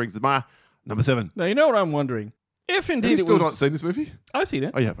Palm Springs is my number 7. Now, you know what I'm wondering? If Have indeed you it still was... not seen this movie? I've seen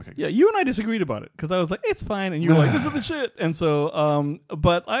it. Oh, yeah, okay. Yeah, you and I disagreed about it because I was like, it's fine. And you were like, this is the shit. And so,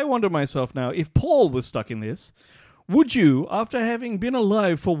 but I wonder myself now, if Paul was stuck in this, would you, after having been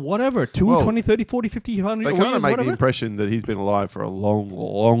alive for whatever, 20, 30, 40, 50, 100 They years, kind of make whatever? the impression that he's been alive for a long,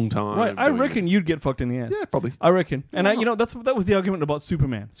 long time. Right, I doing reckon this. you'd get fucked in the ass. Yeah, probably. I reckon. And I, that was the argument about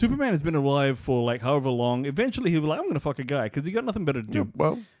Superman. Superman has been alive for like however long. Eventually he'll be like, I'm going to fuck a guy because he got nothing better to do. Yeah,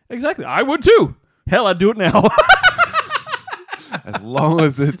 well, Exactly. I would too. Hell, I'd do it now. as long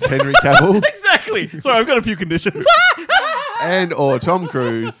as it's Henry Cavill Exactly. Sorry, I've got a few conditions. and or Tom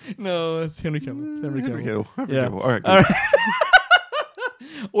Cruise. No, it's Henry Cavill. Henry Henry Cavill. Cavill. Henry Yeah. Cavill. All right, All good.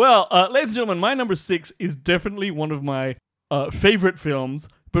 right. Well, ladies and gentlemen, my number 6 is definitely one of my favorite films,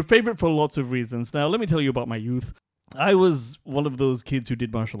 but favorite for lots of reasons. Now, let me tell you about my youth. I was one of those kids who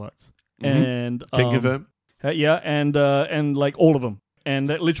did martial arts, and Can confirm. yeah, and like all of them. And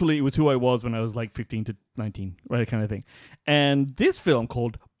that literally it was who I was when I was like 15 to 19, right, kind of thing. And this film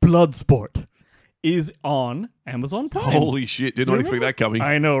called Bloodsport is on Amazon Prime. Holy shit! Did Do not you expect remember? that coming.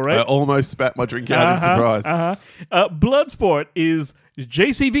 I know, right? I almost spat my drink out in surprise. Bloodsport is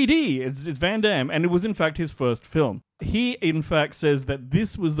JCVD. It's Van Damme, and it was in fact his first film. He in fact says that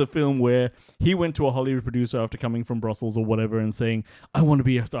this was the film where he went to a Hollywood producer after coming from Brussels or whatever and saying, "I want to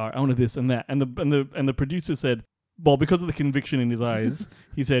be a star. I want to this and that." And the producer said, well, because of the conviction in his eyes,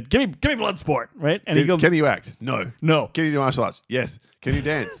 he said, "Give me Bloodsport," right? And he goes, Can you act? No. "No." Can you do martial arts? Yes. Can you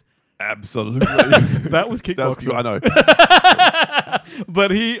dance? Absolutely. That was kickboxing. I know.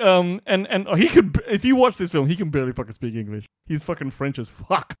 But he and he could, if you watch this film, he can barely fucking speak English. He's fucking French as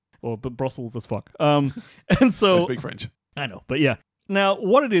fuck, or Brussels as fuck. And so I speak French. I know, but yeah. Now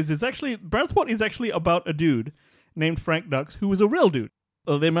what it is actually Bloodsport is actually about a dude named Frank Dux who was a real dude.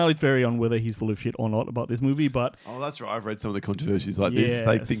 They might vary on whether he's full of shit or not about this movie, but Oh, that's right. I've read some of the controversies like this.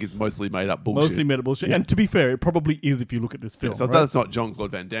 They Yes. think it's mostly made up bullshit. mostly made bullshit. Yeah. And to be fair, it probably is if you look at this film. So right? that's not Jean-Claude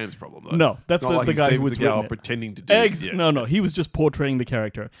Van Damme's problem, though. No, that's It's not like the he's guy Steven who was Seagal written it. pretending to do it. Yeah. No, he was just portraying the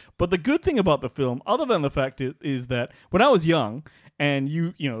character. But the good thing about the film, other than the fact is that when I was young, and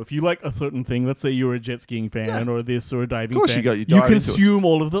you know, if you like a certain thing, let's say you're a jet skiing fan or this or a diving Of course fan, you dive into it. consume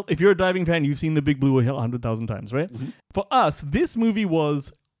all of the. If you're a diving fan, you've seen The Big Blue 100,000 times, right? Mm-hmm. For us, this movie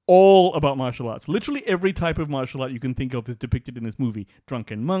was all about martial arts. Literally every type of martial art you can think of is depicted in this movie.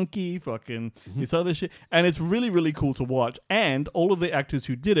 Drunken Monkey, fucking this other shit. And it's really, really cool to watch. And all of the actors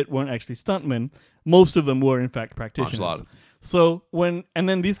who did it weren't actually stuntmen. Most of them were, in fact, practitioners. Martial artists. So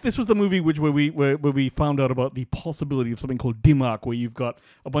this was the movie where we found out about the possibility of something called Dimak, where you've got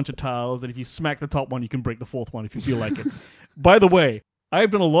a bunch of tiles, and if you smack the top one, you can break the fourth one if you feel like it. By the way,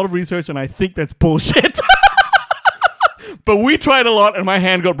 I've done a lot of research, and I think that's bullshit. But we tried a lot, and my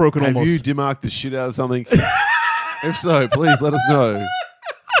hand got broken almost. Have you demarked the shit out of something? If so, please let us know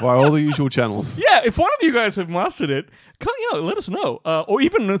via all the usual channels. Yeah, if one of you guys have mastered it, let us know. Or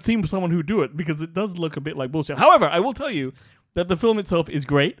even seem someone who do it, because it does look a bit like bullshit. However, I will tell you that the film itself is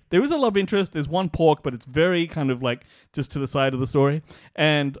great. There is a love interest. There's one pork, but it's very kind of like just to the side of the story.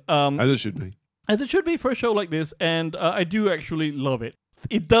 And as it should be. As it should be for a show like this. And I do actually love it.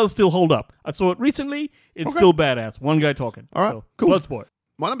 It does still hold up. I saw it recently. It's still badass. One guy talking. All right, cool. Bloodsport.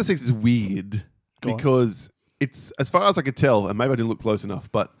 My number 6 is weird Go because it's, as far as I could tell, and maybe I didn't look close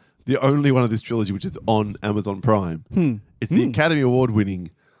enough, but the only one of this trilogy which is on Amazon Prime. It's the Academy Award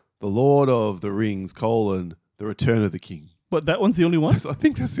winning The Lord of the Rings, The Return of the King. But that one's the only one? I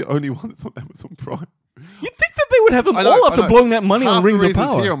think that's the only one that's on Amazon Prime. You'd think that they would have them all after blowing that money on Rings of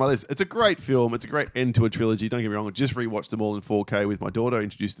Power. It's here on my list. It's a great film. It's a great end to a trilogy. Don't get me wrong. I just rewatched them all in 4K with my daughter. I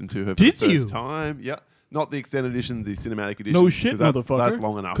introduced them to her for the first time. Yeah. Not the extended edition, the cinematic edition. No shit, motherfucker. That's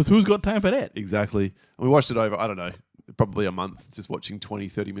long enough. Because who's got time for that? Exactly. And we watched it over, I don't know, probably a month, just watching 20,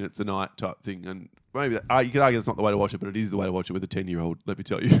 30 minutes a night type thing. And maybe you could argue that's not the way to watch it, but it is the way to watch it with a 10-year-old, let me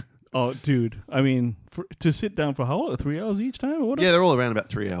tell you. Oh, dude. I mean, to sit down for how long? 3 hours each time? Or whatever? Yeah, they're all around about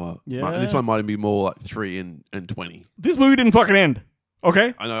 3 hour. Yeah. This one might be more like 3 and 20. This movie didn't fucking end.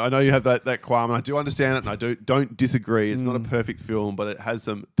 Okay? I know you have that qualm, and I do understand it, and I don't disagree. It's not a perfect film, but it has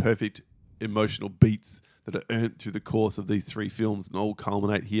some perfect emotional beats that are earned through the course of these 3 films and all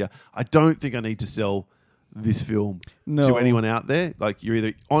culminate here. I don't think I need to sell this film to anyone out there. Like, you're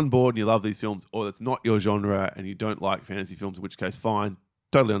either on board and you love these films, or that's not your genre and you don't like fantasy films, in which case, fine.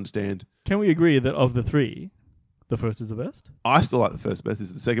 Totally understand. Can we agree that of the 3, the first is the best? I still like the first best. This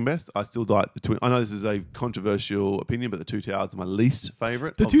is the second best. I still like the twin. I know this is a controversial opinion, but the Two Towers are my least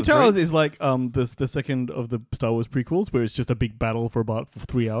favorite. The Two Towers is like the second of the Star Wars prequels, where it's just a big battle for about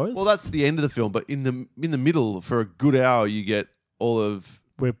 3 hours. Well, that's the end of the film, but in the middle, for a good hour, you get all of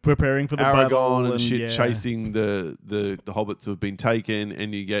we're preparing for the Aragorn battle and shit chasing the hobbits who have been taken,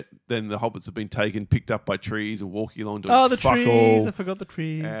 and you get then the hobbits have been taken, picked up by trees and walking along doing the fuck trees. all. I forgot the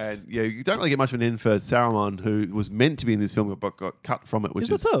trees. And yeah, you don't really get much of an end for Saruman, who was meant to be in this film but got cut from it, which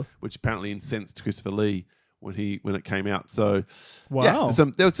which apparently incensed Christopher Lee when it came out. So wow,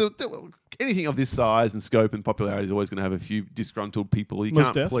 anything of this size and scope and popularity is always going to have a few disgruntled people. You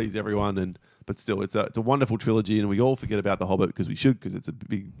can't please everyone, but still, it's a wonderful trilogy, and we all forget about The Hobbit because we should, because it's a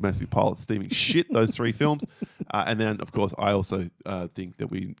big, massive pile of steaming shit, those 3 films. And then, of course, I also think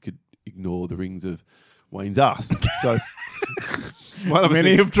that we could ignore The Rings of Wayne's ass. So,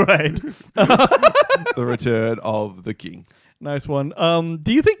 many have tried. The Return of the King. Nice one.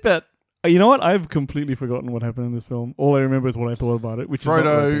 Do you think that, you know what? I've completely forgotten what happened in this film. All I remember is what I thought about it, which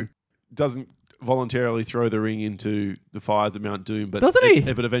Frodo doesn't voluntarily throw the ring into the fires of Mount Doom, but doesn't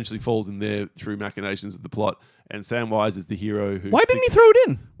he? But eventually falls in there through machinations of the plot. And Samwise is the hero who. Why didn't he throw it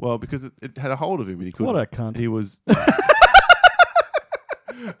in? Well, because it had a hold of him and he couldn't. What a cunt! He was.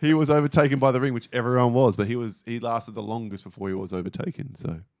 He was overtaken by the ring, which everyone was, but he lasted the longest before he was overtaken.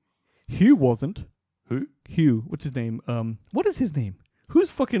 So Hugh wasn't. Who? Hugh. What's his name? What is his name?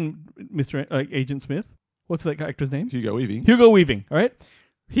 Who's fucking Mr. Agent Smith? What's that actor's name? Hugo Weaving. Hugo Weaving. All right.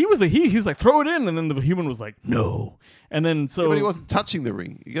 He was like, throw it in, and then the human was like, no. And then but he wasn't touching the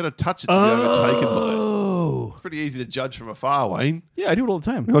ring. You got to touch it to be overtaken by it. It's pretty easy to judge from afar, Wayne. Yeah, I do it all the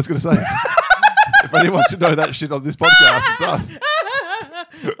time. I was going to say, if anyone should know that shit on this podcast, it's us.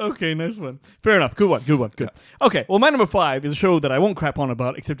 Okay, nice one. Fair enough. Good one. Good. Yeah. Okay, well, my number 5 is a show that I won't crap on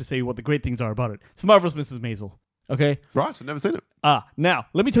about, except to say what the great things are about it. It's The Marvelous Mrs. Maisel. Okay? Right, I've never seen it. Now,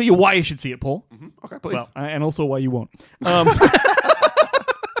 let me tell you why you should see it, Paul. Mm-hmm. Okay, please. Well, and also why you won't.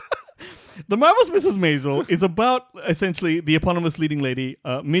 The Marvelous Mrs. Maisel is about, essentially, the eponymous leading lady,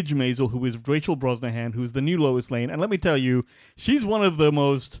 Midge Maisel, who is Rachel Brosnahan, who's the new Lois Lane. And let me tell you, she's one of the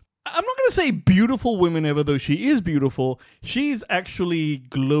most, I'm not going to say beautiful women ever, though she is beautiful. She's actually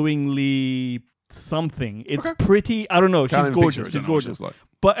glowingly something. It's pretty, I don't know, she's gorgeous. She's gorgeous. Like.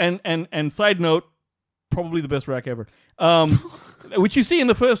 But, and side note, probably the best rack ever. Which you see in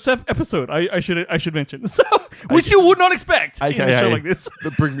the first episode, I should mention. So, which you would not expect in a show like this.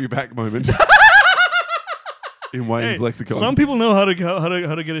 The bring me back moment in Wayne's lexicon. Some people know how to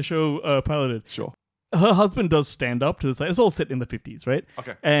get a show piloted. Sure. her husband does stand up to the side. It's all set in the 50s, right?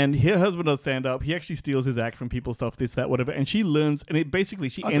 Okay. And her husband does stand up. He actually steals his act from people, stuff, this, that, whatever. And she learns, and it basically,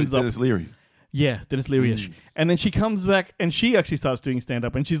 she ends up. Dennis Leary. Yeah, Dennis Leary-ish. And then she comes back and she actually starts doing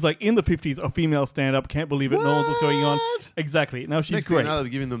stand-up. And she's like, in the 50s, a female stand-up, can't believe it, no knows what's going on. Exactly. Now she's Next thing great. you know, they're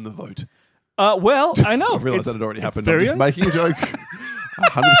giving them the vote. Well, I know. I realised that had already happened. very I'm just making a joke.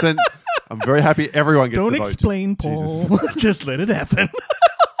 100%. I'm very happy everyone gets Don't the vote. explain, Paul. Just let it happen.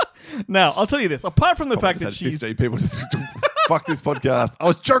 Now, I'll tell you this. Apart from the fact that had she's... 15 people just fuck this podcast. I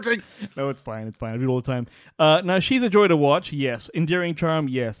was joking. No, it's fine. It's fine. I do it all the time. Now, she's a joy to watch. Yes. Endearing charm.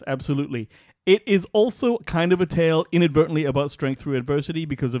 Yes, absolutely. It is also kind of a tale inadvertently about strength through adversity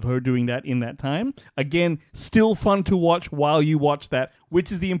because of her doing that in that time. Again, still fun to watch while you watch that,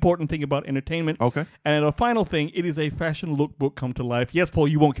 which is the important thing about entertainment. Okay. And a final thing, it is a fashion lookbook come to life. Yes, Paul,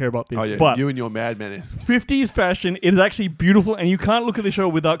 you won't care about this, Oh, yeah. but You and your madman-esque. 50s fashion, it is actually beautiful, and you can't look at the show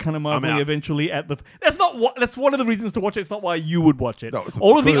without kind of marveling out. eventually at the... That's one of the reasons to watch it. It's not why you would watch it. No, it's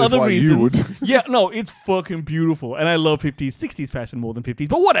all of the clearly other why you reasons... would. Yeah, no, it's fucking beautiful. And I love 50s, 60s fashion more than 50s,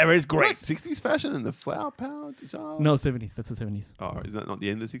 but whatever, it's great. What, 60s fashion and the flower power design? No, 70s. That's the 70s. Oh, is that not the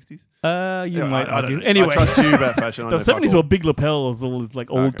end of the 60s? You might I don't argue. know. Anyway. I trust you about fashion. I The know fuck 70s all. were big lapels, all this,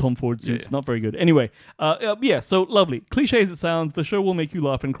 like old Okay. Tom Ford suits. Yeah. Not very good. Anyway, so lovely. Cliche as it sounds, the show will make you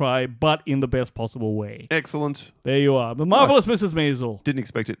laugh and cry, but in the best possible way. Excellent. There you are. The Marvelous Nice. Mrs. Maisel. Didn't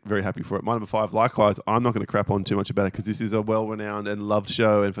expect it. Very happy for it. My number 5. Likewise, I'm not going to crap on too much about it because this is a well-renowned and loved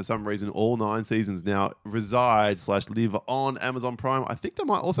show, and for some reason, all 9 seasons now reside/live on Amazon Prime. I think they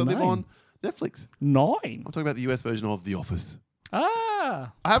might also live 9. on Netflix. 9. I'm talking about the US version of The Office.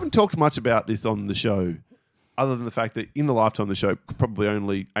 Ah. I haven't talked much about this on the show, other than the fact that in the lifetime of the show, probably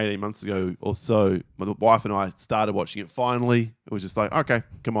only 18 months ago or so, my wife and I started watching it finally. It was just like, okay,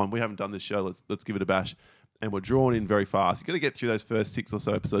 come on, we haven't done this show. Let's give it a bash. And we're drawn in very fast. You've got to get through those first 6 or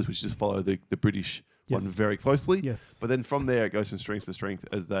so episodes, which just follow the British one very closely. Yes. But then from there, it goes from strength to strength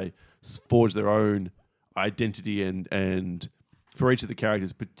as they forge their own identity and for each of the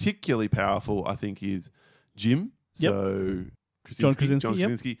characters, particularly powerful, I think, is Jim. Yep. So John Krasinski, John yep.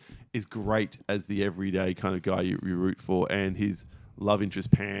 Krasinski is great as the everyday kind of guy you root for, and his love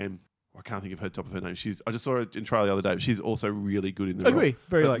interest Pam. I can't think of her top of her name. I just saw her in trial the other day, but she's also really good in the Agree. role.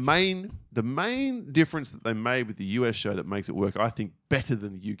 Very But like. the main difference that they made with the US show that makes it work, I think, better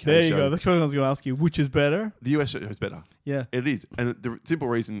than the UK There you show. go. That's what I was going to ask you. Which is better? The US show is better. Yeah. It is. And the simple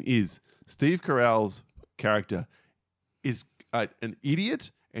reason is Steve Carell's character is an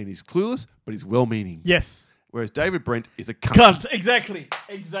idiot and he's clueless, but he's well-meaning. Yes. Whereas David Brent is a Cunt. Exactly.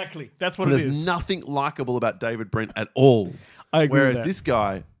 That's what And it there's is. nothing likable about David Brent at all. I agree Whereas with that. this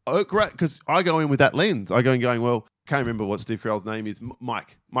guy, oh great, because I go in with that lens. I go and going, well, can't remember what Steve Carell's name is.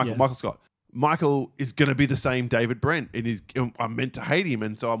 Michael Scott. Michael is going to be the same David Brent, and I'm meant to hate him,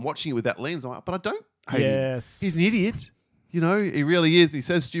 and so I'm watching it with that lens. I'm like, but I don't hate him. He's an idiot. You know, he really is. And he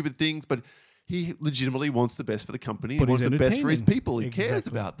says stupid things, but he legitimately wants the best for the company. But He wants he's the best for his entertaining. people. He cares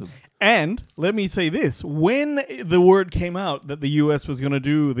Exactly. about them. And let me say this: when the word came out that the US was going to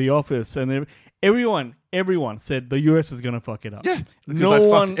do The Office, and everyone said the US is going to fuck it up. Yeah, because no they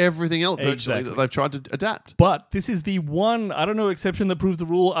one. fucked everything else virtually Exactly. that they've tried to adapt. But this is the one, I don't know, exception that proves the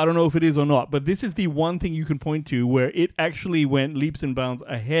rule. I don't know if it is or not, but this is the one thing you can point to where it actually went leaps and bounds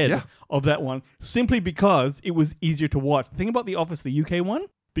ahead Yeah. of that one, simply because it was easier to watch. The thing about The Office, the UK one,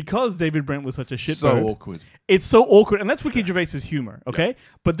 because David Brent was such a shitbird. So awkward. It's so awkward, and that's Ricky Gervais's humor, okay?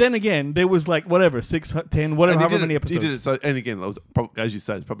 But then again, there was like, whatever, 6, 10, whatever, And however many episodes. He did it so, and again, it was as you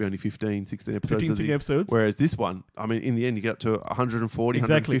say, it's probably only 15, 16 episodes. 15, 16 episodes. Whereas this one, I mean, in the end, you get up to 140,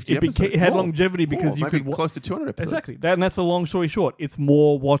 Exactly. 150 episodes. It had More. longevity because you maybe could close to 200 episodes. Exactly. And that's a long story short. It's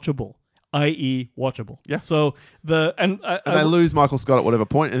more watchable, i.e. watchable. Yeah. So And they lose Michael Scott at whatever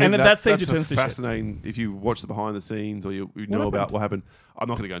point. And at that stage it that's turns to shit. fascinating. If you watch the behind the scenes or you know happened? about what happened, I'm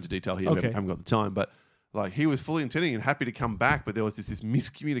not going to go into detail here. Okay. I haven't got the time, but like he was fully intending and happy to come back, but there was this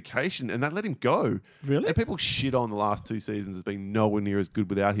miscommunication, and that let him go. Really? And people shit on the last 2 seasons as being nowhere near as good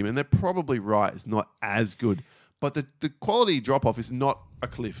without him, and they're probably right. It's not as good, but the quality drop off is not a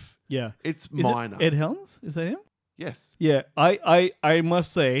cliff. Yeah. It's Is it minor. Ed Helms? Is that him? Yes. Yeah. I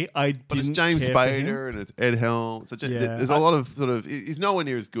must say, I But it's didn't James care for him. Spader and it's Ed Helms. So Yeah. there's a lot of sort of... He's nowhere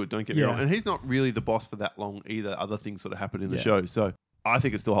near as good, don't get me Yeah. wrong. And he's not really the boss for that long either. Other things sort of happen in the Yeah. show. So I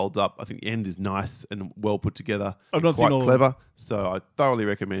think it still holds up. I think the end is nice and well put together. I've and not seen quite all of clever. So I thoroughly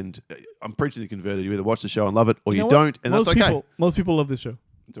recommend... I'm preaching to converted. You either watch the show and love it or you know what? don't, and that's okay. Most people love this show.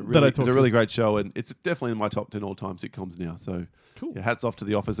 It's a that I really, talked to. really great show, and it's definitely in my top 10 all-time sitcoms now. So Cool. yeah, hats off to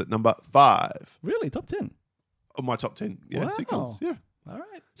The Office at number 5. Really? Top 10? Of my top 10 Wow. sitcoms. Yeah. All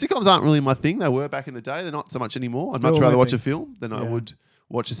right. Sitcoms aren't really my thing. They were back in the day. They're not so much anymore. I'd much Still rather my watch thing. a film than I Yeah. would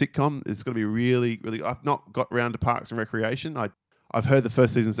watch a sitcom, it's going to be really, really. I've not got around to Parks and Recreation. I've heard the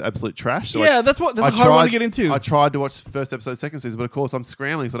first season's absolute trash. So that's a hard one to get into. I tried to watch the first episode, second season, but of course I'm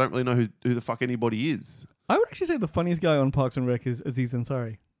scrambling, so I don't really know who the fuck anybody is. I would actually say the funniest guy on Parks and Rec is Aziz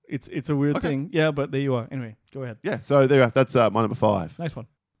Ansari. It's a weird thing. Yeah, but there you are. Anyway, go ahead. Yeah, so there you are. That's my number 5. Nice one.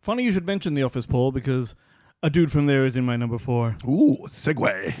 Funny you should mention The Office, Paul, because a dude from there is in my number 4. Ooh,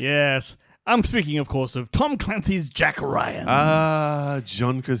 segue. Yes. I'm speaking, of course, of Tom Clancy's Jack Ryan.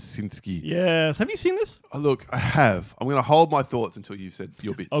 John Krasinski. Yes. Have you seen this? Look, I have. I'm going to hold my thoughts until you've said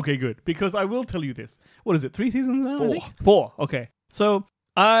your bit. Okay, good. Because I will tell you this. What is it, 3 seasons now? 4. I think? 4. Okay. So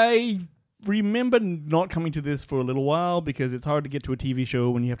I remember not coming to this for a little while because it's hard to get to a TV show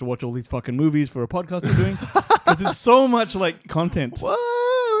when you have to watch all these fucking movies for a podcast you're doing. Because there's so much like content. What?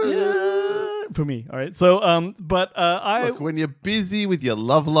 Yeah, for me. All right. So, Look, when you're busy with your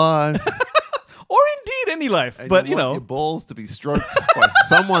love life... or indeed any life. And but, you want your balls to be stroked by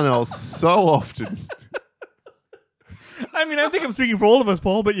someone else so often. I mean, I think I'm speaking for all of us,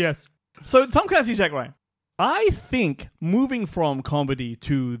 Paul, but yes. So, Tom Clancy's Jack Ryan. I think moving from comedy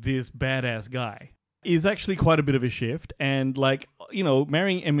to this badass guy is actually quite a bit of a shift. And, like, you know,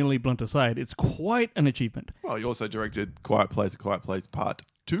 marrying Emily Blunt aside, it's quite an achievement. Well, he also directed Quiet Place Part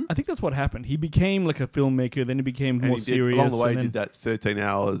 2. I think that's what happened. He became like a filmmaker, then he became more serious. Along the way, did that 13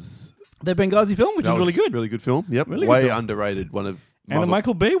 Hours... The Benghazi film, which is really good. Really good film. Yep. Really way good film. underrated. One of and a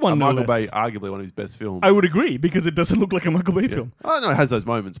Michael Bay one, no Michael less. Bay, arguably one of his best films. I would agree, because it doesn't look like a Michael Bay film. Oh, no, it has those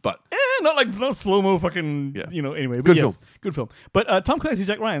moments, but... not slow-mo fucking, you know, anyway. But Good yes, film. Good film. But Tom Clancy's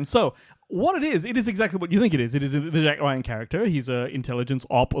Jack Ryan. So, what it is exactly what you think it is. It is the Jack Ryan character. He's an intelligence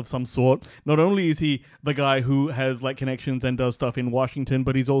op of some sort. Not only is he the guy who has, like, connections and does stuff in Washington,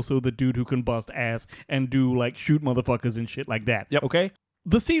 but he's also the dude who can bust ass and do, like, shoot motherfuckers and shit like that. Yep. Okay?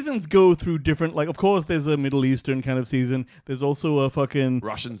 The seasons go through different, like, of course, there's a Middle Eastern kind of season. There's also a fucking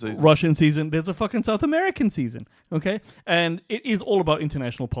Russian season. There's a fucking South American season. Okay? And it is all about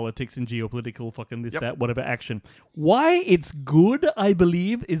international politics and geopolitical fucking this, that, whatever action. Why it's good, I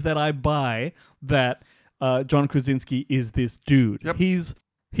believe, is that I buy that John Krasinski is this dude. Yep.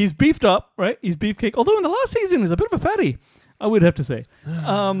 He's beefed up, right? He's beefcake. Although in the last season, he's a bit of a fatty. I would have to say.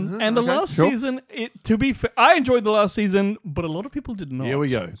 And the last season, to be fair, I enjoyed the last season, but a lot of people did not. Here we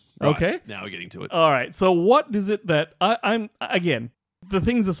go. Right, Okay. now we're getting to it. All right. So what is it that I'm again, the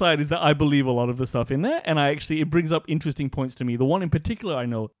things aside is that I believe a lot of the stuff in there, and it brings up interesting points to me. The one in particular I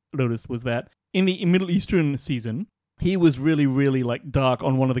noticed was that in the Middle Eastern season, he was really, really like dark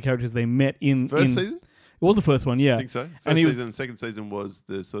on one of the characters they met in... First season? It was the first one, yeah. I think so. First season, second season was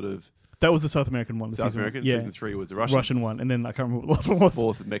the sort of... That was the South American one. South American. Yeah. Season 3 was the Russian one. And then I can't remember what the last one was.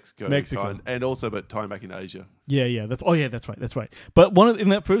 Fourth, Mexico. And also, but tying back in Asia. Yeah. That's right. But in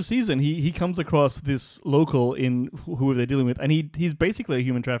that first season, he comes across this local in whoever they're dealing with, and he's basically a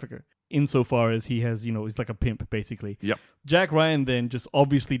human trafficker insofar as he has, he's like a pimp, basically. Yep. Jack Ryan then just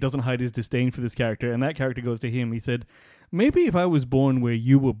obviously doesn't hide his disdain for this character, and that character goes to him. He said, maybe if I was born where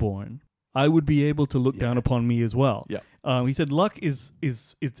you were born, I would be able to look down upon me as well. Yeah. He said luck is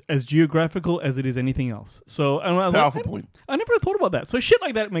as geographical as it is anything else. So powerful point. I never thought about that. So shit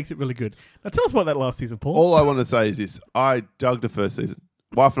like that makes it really good. Now tell us about that last season, Paul. All I want to say is this. I dug the first season.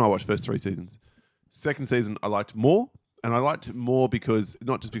 Wife and I watched the first 3 seasons. Second season I liked more. And I liked it more because,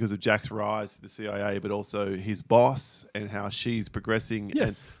 not just because of Jack's rise to the CIA, but also his boss and how she's progressing. Yes.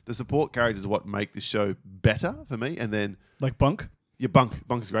 And the support characters are what make this show better for me. And then... Like Bunk? Yeah,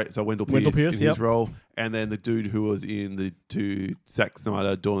 Bunk's great. So Wendell Pierce in his role. And then the dude who was in the 2 Zack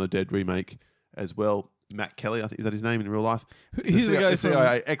Snyder Dawn of the Dead remake as well. Matt Kelly, I think, is that his name in real life? He's the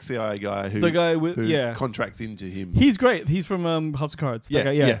guy ex-CIA guy who contracts into him. He's great. He's from House of Cards.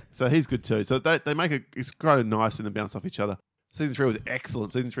 Yeah. So he's good too. So they make it's kind of nice and they bounce off each other. Season 3 was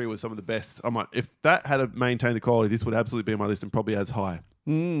excellent. Season 3 was some of the best. If that had maintained the quality, this would absolutely be on my list and probably as high.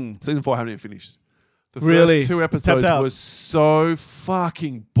 Season 4 I haven't even finished. The first 2 episodes was so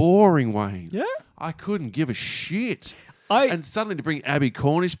fucking boring, Wayne. Yeah? I couldn't give a shit. And suddenly to bring Abby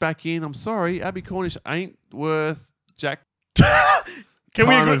Cornish back in, I'm sorry, Abby Cornish ain't worth Jack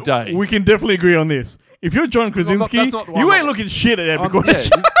time of day. We can definitely agree on this. If you're John Krasinski, you ain't looking shit at Abby Cornish.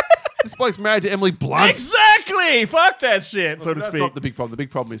 Yeah, this bloke's married to Emily Blunt. Exactly! Fuck that shit, so to speak. That's not the big problem. The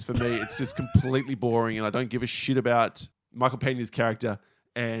big problem is for me, it's just completely boring and I don't give a shit about Michael Pena's character.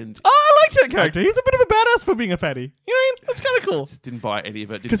 And I like that character. He's a bit of a badass for being a fatty. You know what mean? That's kind of cool. Just didn't buy any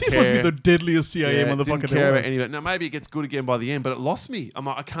of it. Because he's supposed to be the deadliest CIA motherfucker. Didn't care about any of it. Now, maybe it gets good again by the end, but it lost me. I'm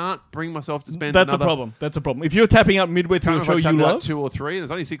like, I can't bring myself to spend That's a problem. That's a problem. If you're tapping out midway through a show you love. 2 or 3, and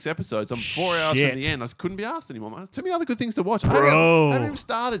there's only 6 episodes. I'm 4 hours from the end. I just couldn't be asked anymore. There's too many other good things to watch. Bro. I haven't even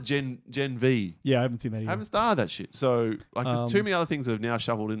started Gen V. Yeah, I haven't seen that either. I haven't started that shit. So, like, there's too many other things that have now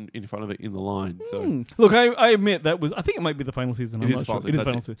shuffled in front of it in the line. So, Look, I admit I think it might be the final season. It is the final season. It is the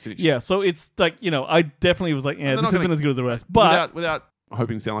final That's season. finished. Yeah, so it's like, I definitely was like, yeah, they're this not isn't gonna- as good as the rest. But without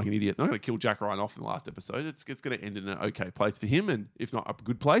hoping to sound like an idiot, they're not going to kill Jack Ryan off in the last episode. It's going to end in an okay place for him, and if not a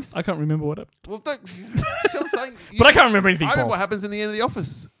good place. I can't remember what happened. Well, that's what I'm saying. But I can't remember anything. I remember Paul. what happens in the end of The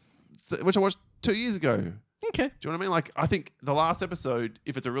Office, which I watched 2 years ago. Okay. Do you know what I mean? Like, I think the last episode,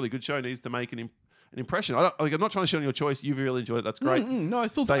 if it's a really good show, needs to make an impression. I'm not trying to shit on your choice. You've really enjoyed it. That's great. No, I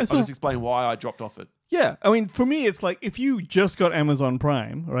still. I'll just explain why I dropped off it. Yeah, I mean, for me, it's like if you just got Amazon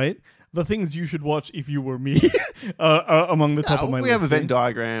Prime, right? The things you should watch if you were me are among the top of my list. We have a Venn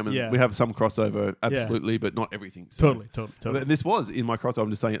diagram and Yeah. we have some crossover, absolutely, but not everything. So. Totally. And this was in my crossover. I'm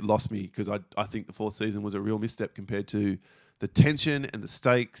just saying it lost me because I think the 4th season was a real misstep compared to the tension and the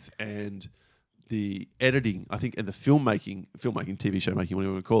stakes and the editing, I think, and the filmmaking, TV show making, whatever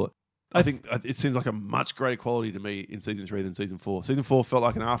you want to call it. I think it seems like a much greater quality to me in season 3 than season 4. Season 4 felt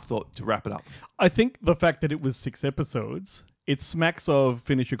like an afterthought to wrap it up. I think the fact that it was 6 episodes, it smacks of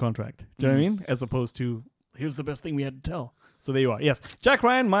finish your contract. Do you know what I mean? As opposed to, here's the best thing we had to tell. So there you are. Yes. Jack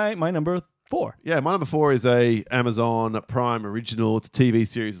Ryan, my number 4. Yeah, my number 4 is a Amazon Prime original. It's a TV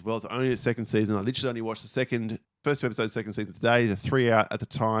series as well. It's only its 2nd season. I literally only watched the first 2 episodes of the 2nd season today. The 3 out at the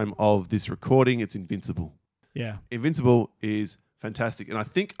time of this recording. It's Invincible. Yeah. Invincible is fantastic. And I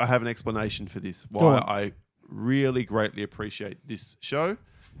think I have an explanation for this, Go why on. I really greatly appreciate this show.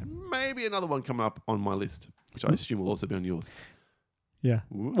 And maybe another one coming up on my list, which I assume will also be on yours. Yeah.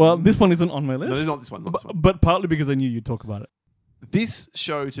 Well, this one isn't on my list. No, it's not this one. Not this one. But partly because I knew you'd talk about it. This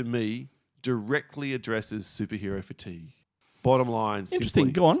show, to me, directly addresses superhero fatigue. Bottom line, Interesting.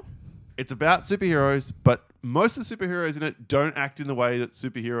 simply, Go on. it's about superheroes, but most of the superheroes in it don't act in the way that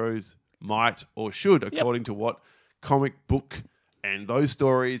superheroes might or should, according to what comic book and those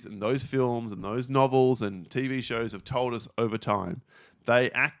stories and those films and those novels and TV shows have told us over time. They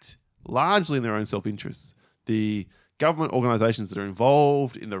act largely in their own self-interests. The government organizations that are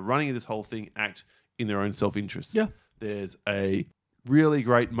involved in the running of this whole thing act in their own self-interests. Yeah. There's a really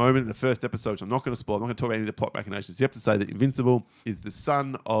great moment in the first episode, which I'm not going to spoil. I'm not going to talk about any of the plot machinations. You have to say that Invincible is the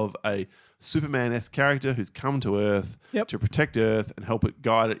son of a Superman-esque character who's come to Earth to protect Earth and help it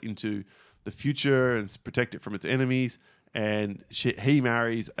guide it into the future and protect it from its enemies. And he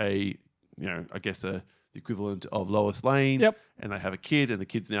marries the equivalent of Lois Lane. Yep. And they have a kid, and the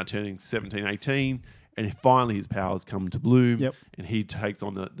kid's now turning 17, 18. And finally his powers come to bloom. Yep. And he takes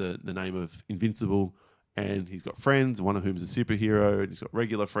on the name of Invincible. And he's got friends, one of whom is a superhero, and he's got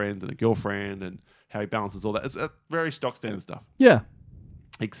regular friends and a girlfriend, and how he balances all that. It's very stock standard stuff. Yeah.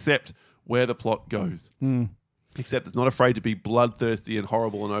 Except where the plot goes. Except it's not afraid to be bloodthirsty and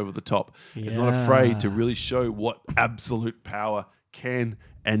horrible and over the top. It's not afraid to really show what absolute power can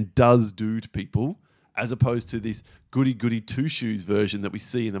and does do to people, as opposed to this goody-goody two-shoes version that we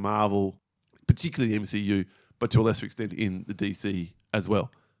see in the Marvel, particularly the MCU, but to a lesser extent in the DC as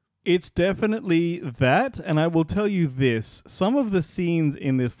well. It's definitely that, and I will tell you this. Some of the scenes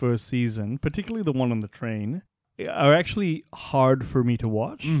in this first season, particularly the one on the train, are actually hard for me to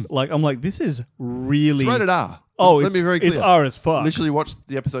watch. I'm like, this is really... It's rated R. Oh, Let me be very clear. It's R as fuck. Literally watched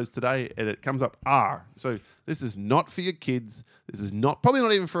the episodes today and it comes up R. So this is not for your kids. This is probably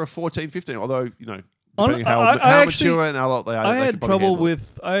not even for a 14, 15, although, depending on how mature and how old they are. I had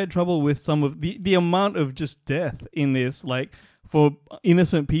trouble with some of the amount of just death in this, like for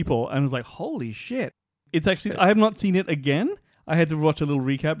innocent people, and I was like, holy shit. It's actually, I have not seen it again. I had to watch a little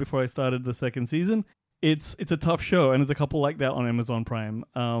recap before I started the 2nd season. It's a tough show, and there's a couple like that on Amazon Prime.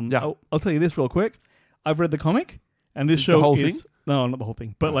 I'll tell you this real quick. I've read the comic, and this show the whole is... thing? No, not the whole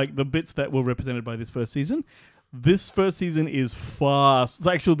thing, but like the bits that were represented by this first season. This first season is fast.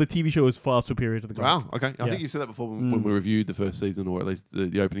 So actually, the TV show is far superior to the comic. Wow, okay. I think you said that before when we reviewed the first season, or at least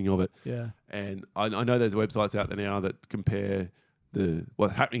the opening of it. Yeah. And I know there's websites out there now that compare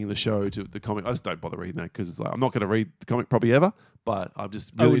what's happening in the show to the comic. I just don't bother reading that because it's like I'm not going to read the comic probably ever, but I'm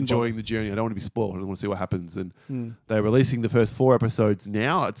just really enjoying the journey. I don't want to be spoiled. I don't want to see what happens. And they're releasing the first 4 episodes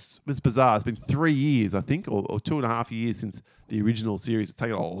now. It's bizarre. It's been 3 years, I think, or 2.5 years since the original series. It's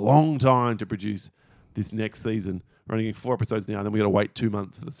taken a long time to produce this next season. We're only getting 4 episodes now, and then we got to wait 2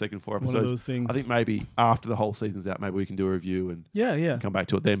 months for the second 4 episodes. One of those things. I think maybe after the whole season's out, maybe we can do a review and come back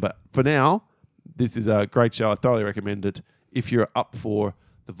to it then. But for now, this is a great show. I thoroughly recommend it if you're up for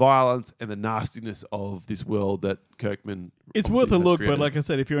the violence and the nastiness of this world that Kirkman. It's obviously worth a has look, created. but like I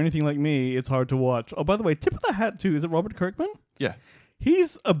said, if you're anything like me, it's hard to watch. Oh, by the way, tip of the hat too. Is it Robert Kirkman? Yeah.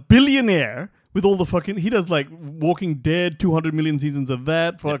 He's a billionaire with all the fucking. He does like Walking Dead, 200 million seasons of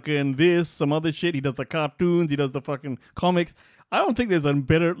that. Fucking this, some other shit. He does the cartoons. He does the fucking comics. I don't think there's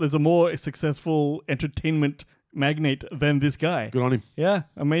a more successful entertainment magnate than this guy. Good on him. Yeah,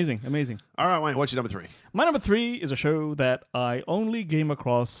 amazing. All right, Wayne, what's your number 3? My number 3 is a show that I only came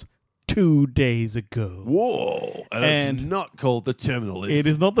across 2 days ago. Whoa. And it's not called The Terminal List. It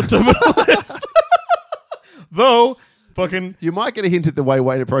is not the Terminal List. Though, fucking... You might get a hint at the way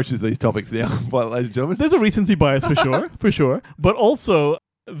Wayne approaches these topics now, ladies and gentlemen. There's a recency bias for sure. But also,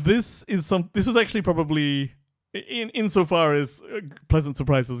 this was actually probably, insofar as pleasant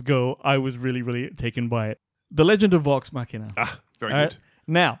surprises go, I was really, really taken by it. The Legend of Vox Machina. Very All good. right?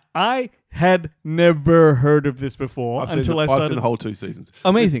 Now, I had never heard of this before I've until I seen started. the whole 2 seasons.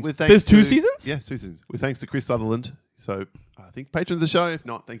 Amazing. With thanks There's 2 to- seasons? Yeah, 2 seasons. With thanks to Chris Sutherland. So I think patron of the show. If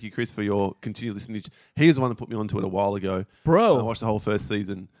not, thank you, Chris, for your continued listening. He was the one that put me onto it a while ago. Bro. And I watched the whole first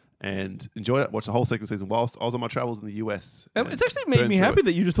season and enjoyed it. Watched the whole second season whilst I was on my travels in the US. It's actually made me happy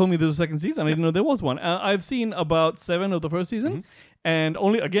that you just told me there's a second season. I didn't know there was one. I've seen about 7 of the first season, and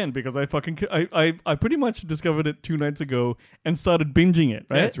only again because I pretty much discovered it 2 nights ago and started binging it.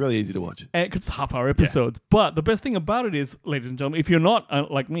 Right? Yeah, it's really easy to watch. Because it's half-hour episodes. But the best thing about it is, ladies and gentlemen, if you're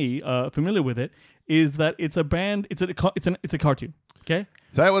not like me familiar with it, is that it's a band. It's a cartoon. Okay.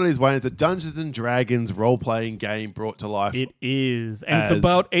 Say what it is, Wayne. It's a Dungeons and Dragons role-playing game brought to life. It is. And it's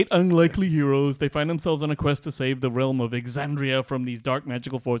about 8 unlikely heroes. They find themselves on a quest to save the realm of Exandria from these dark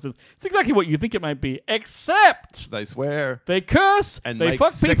magical forces. It's exactly what you think it might be, except They swear. they curse, And they make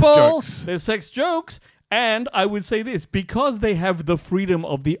fuck sex people, jokes. there's sex jokes, and I would say this, because they have the freedom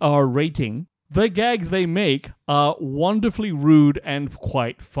of the R rating, the gags they make are wonderfully rude and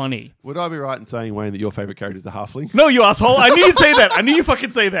quite funny. Would I be right in saying, Wayne, that your favourite character is the halfling? No, you asshole. I knew you'd say that. I knew you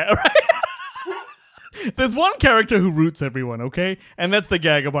fucking say that, all right? There's one character who roots everyone, okay? And that's the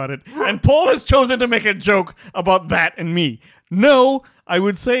gag about it. And Paul has chosen to make a joke about that and me. No, I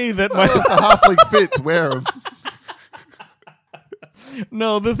would say that my... If the halfling fits, wear them.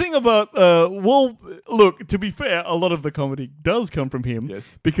 No, the thing about well, look, to be fair, a lot of the comedy does come from him.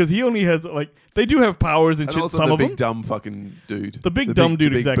 Yes. Because he only has they do have powers and, And shit. also Some the of big them. dumb fucking dude. The big dumb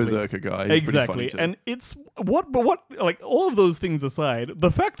dude, the big exactly. berserker guy. He's pretty funny Exactly. too. And it's what like all of those things aside, the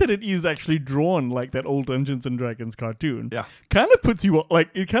fact that it is actually drawn like that old Dungeons and Dragons cartoon, Yeah. kind of puts you up,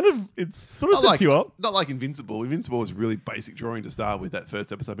 it sort of sets you up. Not like Invincible. Invincible was really basic drawing to start with that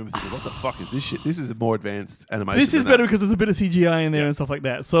first episode. I remember thinking, what the fuck is this shit? This is a more advanced animation. This is than better that. because there's a bit of CGI in there and stuff like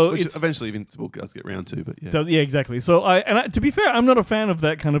that. So Which it's eventually Invincible does get round to, but yeah. Yeah, exactly. So to be fair, I'm not a fan of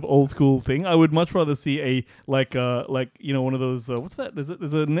that kind of old school thing. I would much rather see a one of those what's that? There's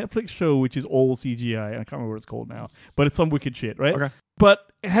a Netflix show which is all CGI, and I can't remember what it's called now, but it's some wicked shit, right? Okay.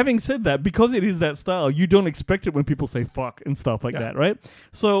 But having said that, because it is that style, you don't expect it when people say fuck and stuff like that, right?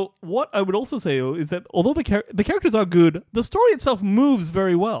 So what I would also say is that although the characters are good, the story itself moves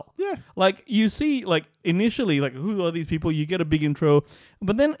very well. Yeah. Like you see, like initially, like who are these people? You get a big intro,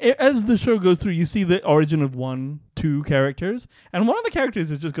 but then as the show goes through, you see the origin of 2 characters, and one of the characters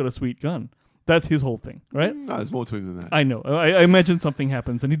has just got a sweet gun. That's his whole thing, right? No, there's more to him than that. I know. I imagine something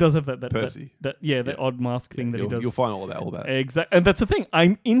happens, and he does have that Percy. that odd mask thing that he does. You'll find all that. Exactly, and that's the thing.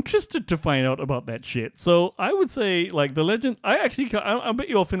 I'm interested to find out about that shit. So I would say, like the legend. I bet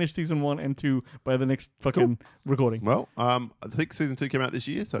you I'll finish season 1 and 2 by the next fucking recording. Well, I think season 2 came out this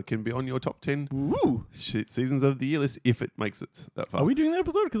year, so it can be on your top 10 Woo! seasons of the year list if it makes it that far. Are we doing that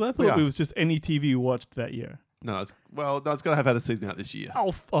episode? Because I thought are. it was just any TV you watched that year. No, it's got to have had a season out this year.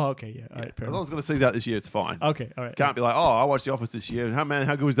 Oh, okay, yeah. All right, fair As long enough. as it's got a season out this year, it's fine. Okay, all right. Can't be like, oh, I watched The Office this year, and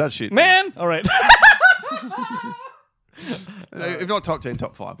how good was that shit? Man! All right. If not top 10,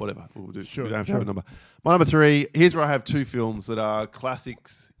 top 5, whatever. We'll do. Sure, We don't have to sure. have a number. My number 3, here's where I have 2 films that are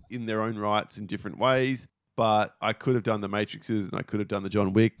classics in their own rights in different ways, but I could have done The Matrixes, and I could have done the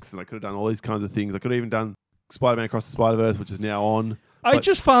John Wicks, and I could have done all these kinds of things. I could have even done Spider-Man Across the Spider-Verse, which is now on. I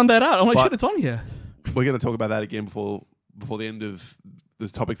just found that out. I'm like, but- shit, it's on here. We're going to talk about that again before the end of the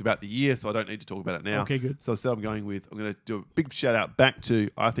topics about the year, so I don't need to talk about it now. Okay, good. So instead I'm going to do a big shout out back to,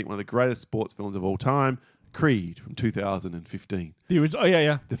 I think, one of the greatest sports films of all time, Creed from 2015. The original. Oh,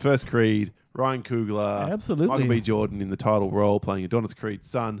 yeah. The first Creed, Ryan Coogler, Absolutely. Michael B. Jordan in the title role playing Adonis Creed's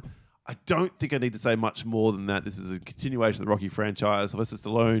son. I don't think I need to say much more than that. This is a continuation of the Rocky franchise. Sylvester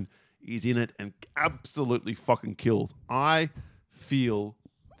Stallone is in it and absolutely fucking kills. I feel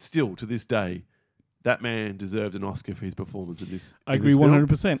still to this day that man deserved an Oscar for his performance in this. I in agree this film.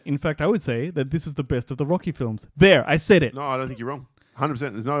 100%. In fact, I would say that this is the best of the Rocky films. There, I said it. No, I don't think you're wrong. 100%.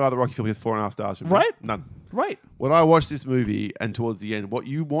 There's no other Rocky film that gets 4.5 stars from me. Right? None. Right. When I watched this movie and towards the end, what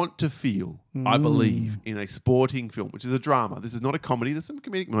you want to feel, I believe, in a sporting film, which is a drama. This is not a comedy. There's some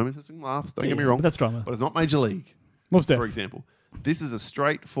comedic moments. There's some laughs. Don't get me wrong. But that's drama. But it's not Major League, Most for definitely. example. This is a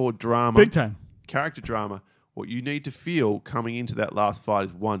straightforward drama. Big time. Character drama. What you need to feel coming into that last fight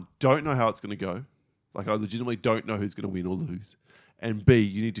is, one, don't know how it's going to go. Like, I legitimately don't know who's going to win or lose. And B,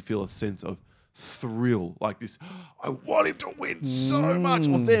 you need to feel a sense of thrill. Like this, I want him to win so much,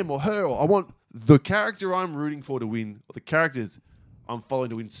 or them, or her, or I want the character I'm rooting for to win, or the characters I'm following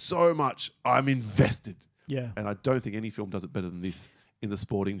to win so much, I'm invested. Yeah. And I don't think any film does it better than this in the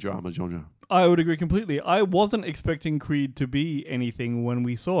sporting drama genre. I would agree completely. I wasn't expecting Creed to be anything when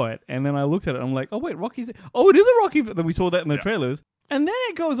we saw it. And then I looked at it and I'm like, oh, wait, Rocky's... Oh, it is a Rocky... Then we saw that in the trailers. And then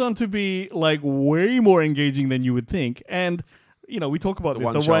it goes on to be like way more engaging than you would think. And... You know, we talk about The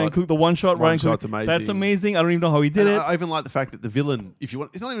this. one The one shot Ryan Coogler. shot's amazing. That's amazing. I don't even know how he did it. I even like the fact that the villain, if you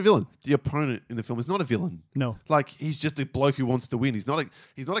want, it's not even a villain. The opponent in the film is not a villain. No. Like, he's just a bloke who wants to win. He's not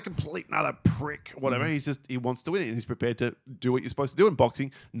a complete another prick or whatever. He wants to win, and he's prepared to do what you're supposed to do in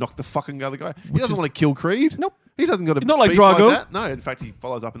boxing, knock the fucking other guy. He doesn't want to kill Creed. Nope. He doesn't got to. It's not like beef Drago. Like that. No, in fact, he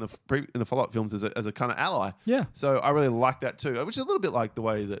follows up in the follow-up films as a kind of ally. Yeah. So I really like that too, which is a little bit like the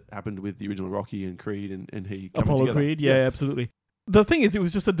way that happened with the original Rocky and Creed and he coming Apollo together. Creed. Yeah, absolutely. The thing is, it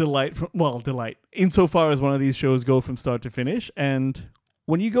was just a delight. Delight insofar as one of these shows go from start to finish. And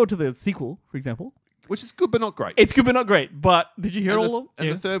when you go to the sequel, for example, which is good but not great. it's good but not great. But did you hear all of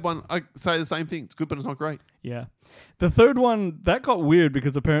And the third one, I say the same thing. It's good but it's not great. Yeah. The third one, that got weird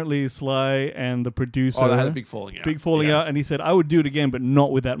because apparently Sly and the producer... Oh, they had a big falling out. out. And he said, I would do it again, but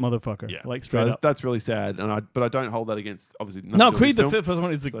not with that motherfucker. Yeah. Like straight So up. that's really sad. But I don't hold that against, obviously... No, Creed, the film. first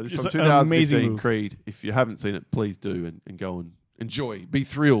one, is, So this is from an amazing 2015 move. Creed. If you haven't seen it, please do and go and enjoy. Be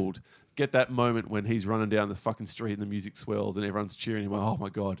thrilled. Get that moment when he's running down the fucking street and the music swells and everyone's cheering him. Oh my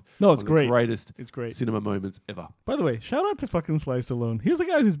God. No, it's One of great. the greatest It's great. cinema moments ever. By the way, shout out to fucking Sly Stallone. Here's a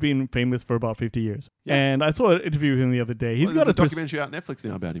guy who's been famous for about 50 years. Yeah. And I saw an interview with him the other day. He's There's got a documentary out on Netflix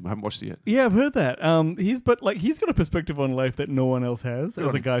now about him. I haven't watched it yet. Yeah, I've heard that. He's got a perspective on life that no one else has Good as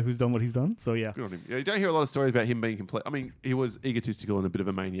on a him. guy who's done what he's done. So yeah. Good on him. Yeah, you don't hear a lot of stories about him being complete. I mean, he was egotistical and a bit of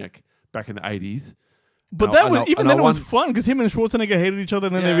a maniac back in the 80s. But And I- even and then I it was won- fun because him and Schwarzenegger hated each other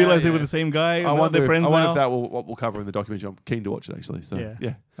and then they Yeah, realized they yeah. were the same guy. I And wonder, they're friends what now. that what we'll cover in the documentary. I'm keen to watch it actually. So Yeah.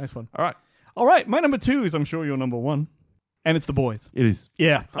 yeah. Nice one. All right. All right, my number 2 is I'm sure your number 1. And it's The Boys. It is.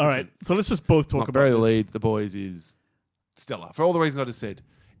 Yeah. All right. So let's just both talk Not about bury the this. lead. The Boys is stellar for all the reasons I just said.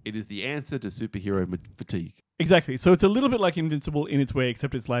 It is the answer to superhero fatigue. Exactly. So it's a little bit like Invincible in its way,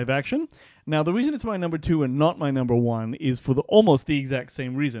 except it's live action. Now, the reason it's my number 2 and not my number 1 is for almost the exact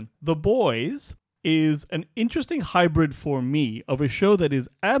same reason. The Boys is an interesting hybrid for me of a show that is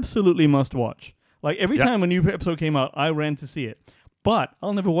absolutely must watch. Like every time a new episode came out, I ran to see it. But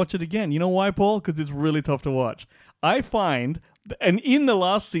I'll never watch it again. You know why, Paul? Because it's really tough to watch. I find, and in the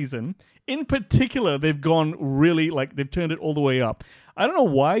last season, in particular, they've gone really, they've turned it all the way up. I don't know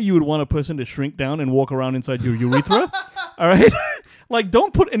why you would want a person to shrink down and walk around inside your urethra. All right?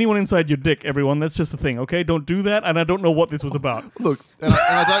 Don't put anyone inside your dick, everyone. That's just the thing, okay? Don't do that, and I don't know what this was about. Look, and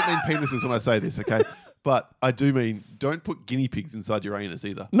I don't mean penises when I say this, okay? But I do mean don't put guinea pigs inside your anus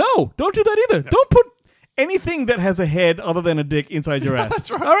either. No, don't do that either. Don't put anything that has a head other than a dick inside your ass.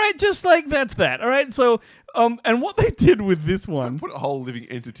 That's right. All right, just that's that. All right, so and what they did with this one, Put a whole living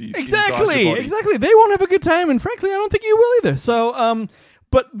entities inside your body. exactly. They won't have a good time, and frankly, I don't think you will either. So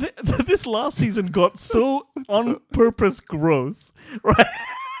but this last season got so on purpose gross, right?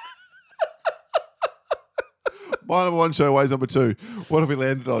 My number 1 show, Ways number 2. What have we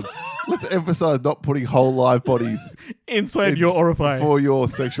landed on? Let's emphasize not putting whole live bodies Inside your orifice. for your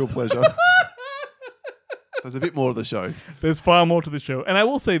sexual pleasure. There's a bit more of the show. There's far more to the show. And I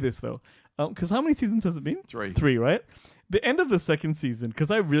will say this, though. Because how many seasons has it been? 3. 3, right? The end of the second season,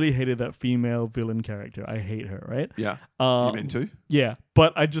 because I really hated that female villain character. I hate her, right? Yeah. You meant to? Yeah,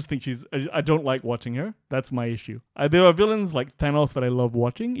 but I just think I don't like watching her. That's my issue. There are villains like Thanos that I love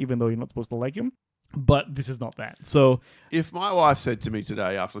watching, even though you're not supposed to like him. But this is not that. So If my wife said to me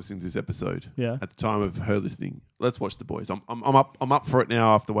today after listening to this episode, Yeah. at the time of her listening, let's watch The Boys. I'm up for it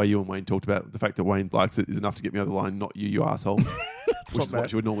now after the way you and Wayne talked about the fact that Wayne likes it is enough to get me over the line, not you, you asshole. Which not is bad.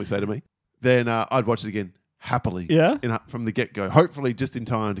 what you would normally say to me. Then I'd watch it again happily. Yeah? From the get-go. Hopefully just in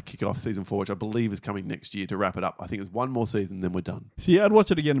time to kick off season 4, which I believe is coming next year to wrap it up. I think there's one more season, then we're done. see, I'd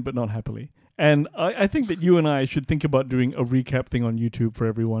watch it again, but not happily. And I think that you and I should think about doing a recap thing on YouTube for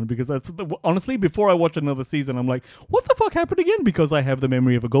everyone, because honestly, before I watch another season, I'm like, what the fuck happened again? Because I have the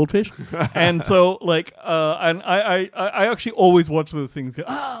memory of a goldfish. And so, and I actually always watch those things. Go,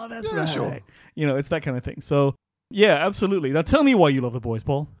 oh, that's Yeah, right. sure. It's that kind of thing. So Yeah, absolutely. Now tell me why you love The Boys,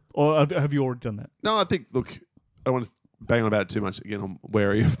 Paul. Or have you already done that? No, I think, look, I don't want to bang on about it too much. Again, I'm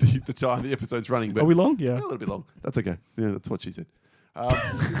wary of the time the episode's running. But Are we long? Yeah. a little bit long. That's okay. Yeah, that's what she said.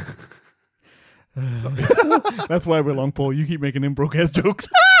 Sorry. That's why we're long, Paul. You keep making them broke-ass jokes.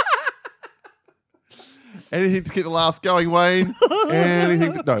 Anything to keep the laughs going, Wayne?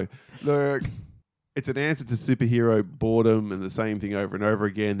 Anything to... No. Look, it's an answer to superhero boredom and the same thing over and over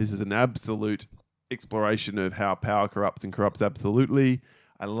again. This is an absolute exploration of how power corrupts and corrupts absolutely.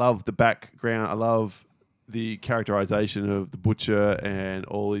 I love the background. I love the characterization of the Butcher and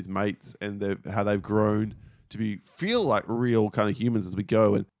all his mates and how they've grown to feel like real kind of humans as we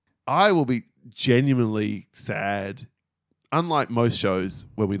go. And I will be genuinely sad, unlike most shows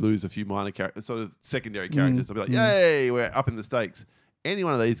where we lose a few minor characters, sort of secondary characters. I'll be like, yay, we're up in the stakes. Any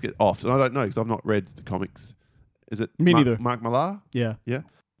one of these get offed. And I don't know because I've not read the comics. Is it Me neither. Mark Millar? Yeah. Yeah.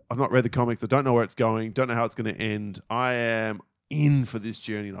 I've not read the comics. I don't know where it's going. Don't know how it's going to end. I am in for this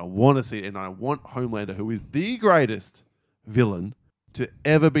journey and I want to see it. And I want Homelander, who is the greatest villain to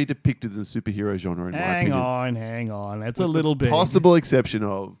ever be depicted in the superhero genre, in my opinion. Hang on. That's With a little the bit. possible exception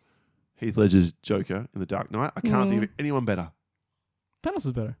of Heath Ledger's Joker in The Dark Knight. I can't think of anyone better. Thanos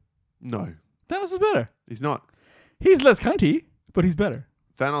is better. No, Thanos is better. he's not. He's less cunty, but he's better.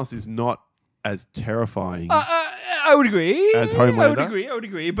 Thanos is not as terrifying. I would agree. As Homelander? I would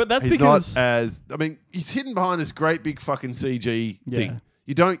agree. But that's He's because... not as... I mean, he's hidden behind this great big fucking CG Yeah. thing.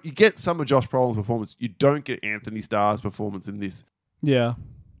 You get some of Josh Brolin's performance. You don't get Anthony Starr's performance in this. Yeah.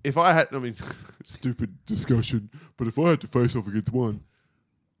 If I had... I mean, stupid discussion, but if I had to face off against one,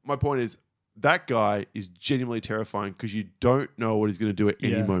 my point is that guy is genuinely terrifying because you don't know what he's going to do at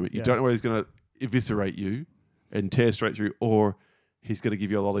any moment. You don't know whether he's going to eviscerate you and tear straight through, or he's going to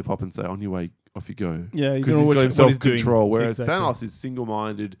give you a lollipop and say, on your way, off you go. Yeah, because he's got himself control. Whereas Thanos is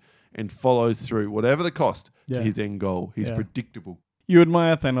single-minded and follows through, whatever the cost, to his end goal. He's predictable. You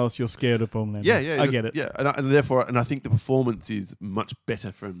admire Thanos, you're scared of Homelander. Yeah, I get it. Yeah, and therefore, I think the performance is much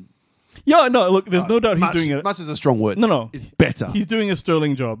better from... Yeah, no, look, there's no doubt he's doing it. Much as a strong word. No. It's better. He's doing a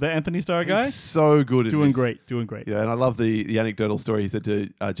sterling job. That Anthony Starr guy? He's so good at doing this. Doing great. Yeah, and I love the anecdotal story he said to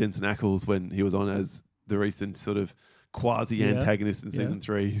Jensen Ackles when he was on as the recent sort of quasi-antagonist in season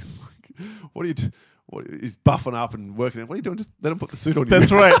 3. He's like, what are you... He's buffing up and working. What are you doing? Just let him put the suit on you.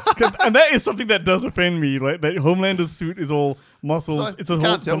 That's right. And that is something that does offend me. Like that Homelander's suit is all muscles. So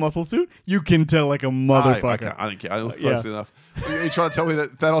it's a muscle suit. You can tell like a motherfucker. I don't care. I don't look close enough. Are you trying to tell me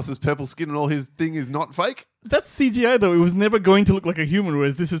that Thanos' purple skin and all his thing is not fake? That's CGI though. It was never going to look like a human,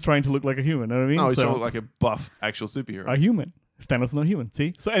 whereas this is trying to look like a human. You know what I mean? No, he's trying to look like a buff actual superhero. A human. Thanos not human.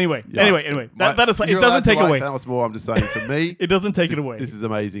 See? So anyway. That is it doesn't take away. Thanos more. I'm just saying for me, it doesn't take it away. This is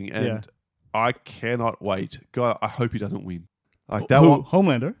amazing, and I cannot wait. God, I hope he doesn't win. Like that one,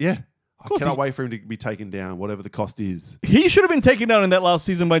 Homelander. Yeah. I cannot wait for him to be taken down, whatever the cost is. He should have been taken down in that last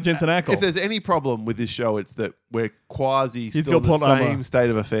season by Jensen Ackles. If there's any problem with this show, it's that we're still in the same state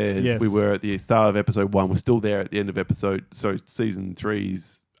of affairs we were at the start of episode 1. We're still there at the end of season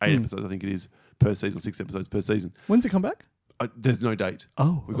 3's 8 episodes, I think it is, per season, 6 episodes per season. When's it come back? There's no date.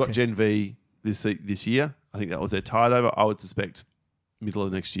 Oh, We've got Gen V this year. I think that was their tide over. I would suspect middle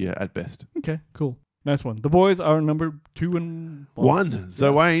of next year at best. Okay, cool. Nice one. The Boys are number 2 and 1.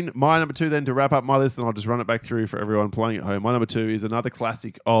 So Wayne, my number 2 then to wrap up my list, and I'll just run it back through for everyone playing at home. My number 2 is another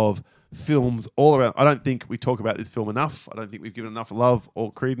classic of films all around. I don't think we talk about this film enough. I don't think we've given enough love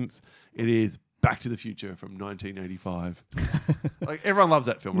or credence. It is Back to the Future from 1985. Like everyone loves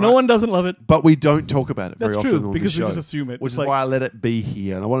that film, right? No one doesn't love it. But we don't talk about it very often on because this show, we just assume it. which is why I let it be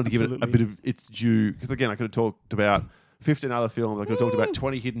here. And I wanted to give it a bit of its due. Because again, I could have talked about 15 other films. I could have talked about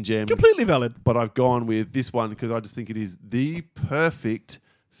 20 hidden gems. Completely valid. But I've gone with this one because I just think it is the perfect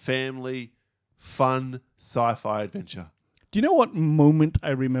family, fun, sci-fi adventure. Do you know what moment I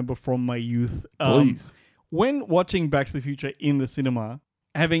remember from my youth? Please. When watching Back to the Future in the cinema,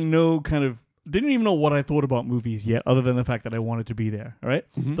 having no kind of... Didn't even know what I thought about movies yet, other than the fact that I wanted to be there, all right?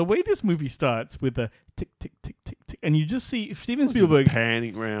 Mm-hmm. The way this movie starts with the tick, tick, tick, tick, tick, and you just see Steven Spielberg...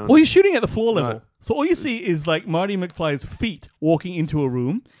 panning around. Well, he's shooting at the floor level. So all you see is like Marty McFly's feet walking into a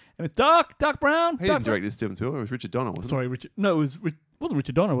room, and it's dark brown. He didn't direct this, Steven Spielberg. It was Richard Donner, wasn't it? Sorry, Richard. No, it wasn't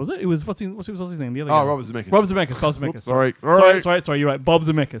Richard Donner, was it? It was, what's his name? The other guy. Robert Zemeckis. Bob Zemeckis. Oops, sorry. Sorry, you're right. Bob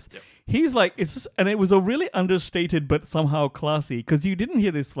Zemeckis. Yep. He's like, it's just, and it was a really understated but somehow classy, because you didn't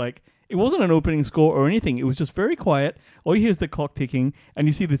hear this like... It wasn't an opening score or anything. It was just very quiet. All you hear is the clock ticking, and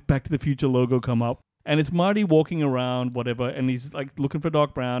you see this Back to the Future logo come up, and it's Marty walking around, whatever, and he's like looking for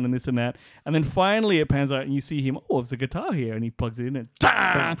Doc Brown and this and that. And then finally it pans out, and you see him, there's a guitar here, and he plugs it in, and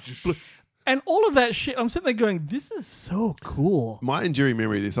and all of that shit. I'm sitting there going, this is so cool. My enduring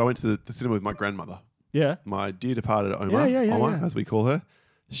memory of this, I went to the cinema with my grandmother. Yeah. my dear departed Oma, Yeah. as we call her.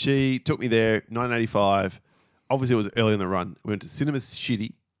 She took me there, 1985. Obviously, it was early in the run. We went to Cinema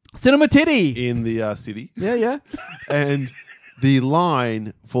Shitty Cinema Titty. in the city. Yeah. And the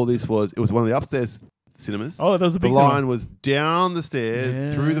line for this was, it was one of the upstairs cinemas. Oh, that was a The big line cinema. was down the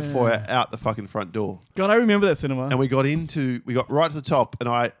stairs, through the foyer, out the fucking front door. God, I remember that cinema. And we got right to the top, and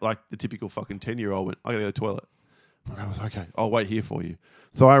I, like the typical fucking 10-year-old, went, I gotta go to the toilet. I was okay, I'll wait here for you.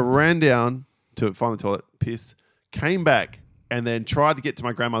 So I ran down to find the toilet, pissed, came back, and then tried to get to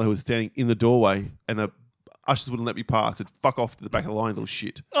my grandmother who was standing in the doorway, and the ushers wouldn't let me pass. Said, fuck off to the back of the line, little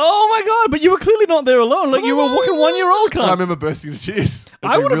shit. Oh my God, but you were clearly not there alone. Like you were walking 1-year-old And I cunt. remember bursting into tears.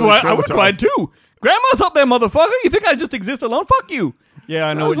 I would have cried too. Grandma's up there, motherfucker. You think I just exist alone? Fuck you. Yeah,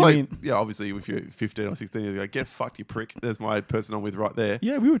 I know what you mean. Yeah, obviously, if you're 15 or 16, you go, get fucked, you prick. There's my person I'm with right there.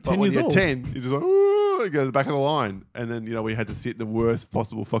 Yeah, we were But 10 when years you're old. 10, you're just like, ooh, you go to the back of the line. And then, we had to sit in the worst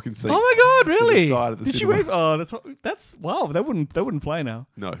possible fucking seats. Oh my God, really? side of the Did she cinema. wave? Oh, that's wow. That wouldn't fly now.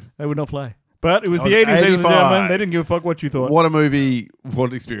 No. That would not fly. But it was That the was 80s, ladies and 85. gentlemen. They didn't give a fuck what you thought. What a movie, what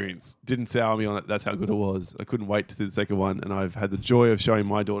an experience. Didn't sour me on it. That's how good it was. I couldn't wait to see the second one. And I've had the joy of showing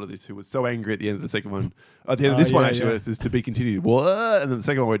my daughter this, who was so angry at the end of the second one. At the end of this one, actually, where it says to be continued. What? And then the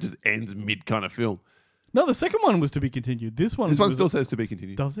second one where it just ends mid kind of film. No, the second one was to be continued. This one Still says to be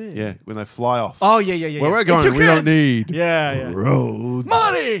continued. Does it? Yeah, when they fly off. Oh, yeah. Where we're It's your going, we don't kids. need Yeah. roads.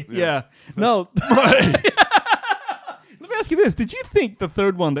 Money! Yeah. No. Money. Let me ask you this. Did you think the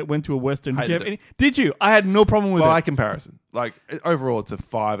third one that went to a Western... Hated it. Did you? I had no problem with By it. comparison, like overall, it's a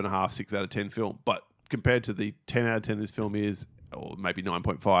 5.5, 6 out of 10 film. But compared to the 10 out of 10 this film is, or maybe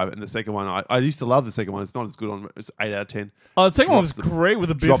 9.5, and the second one, I used to love the second one. It's not as good on. It's 8 out of 10. Oh, the second one was Drops the- great with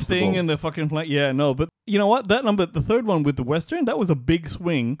the Biff drops the thing ball. and the fucking... Yeah, no. But you know what? The third one with the Western, that was a big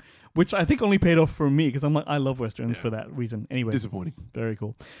swing, which I think only paid off for me because I'm like, I love Westerns for that reason. Anyway. Disappointing. Very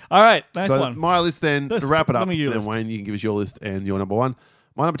cool. All right. Nice So one. my list then, Let's- to wrap it let up, me and hear your then list. Wayne, you can give us your list and your number one.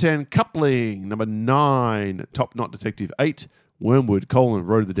 My number 10, Coupling. Number 9, Top Knot Detective. 8, Wormwood,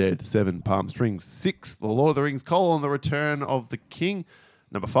 Road of the Dead. 7, Palm Springs. 6, The Lord of the Rings, The Return of the King.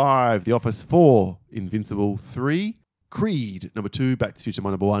 Number 5, The Office. 4, Invincible. 3, Creed. Number 2, Back to the Future. My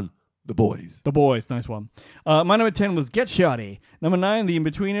number 1, The Boys. The Boys, nice one. My number 10 was Get Shotty. Number 9, The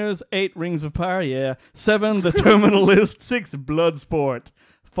In-Betweeners. 8, Rings of Power, yeah. 7, The Terminal List. 6, Bloodsport.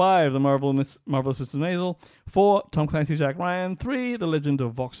 5, The Marvelous Mrs. Maisel. 4, Tom Clancy's Jack Ryan. 3, The Legend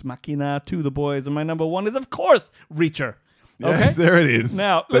of Vox Machina. 2, The Boys. And my number 1 is, of course, Reacher. Okay? Yes, there it is.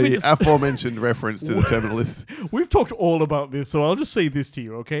 Now, let me the just- aforementioned reference to the terminal list. We've talked all about this, so I'll just say this to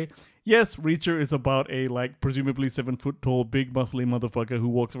you, okay? Yes, Reacher is about a, presumably 7-foot tall, big, muscly motherfucker who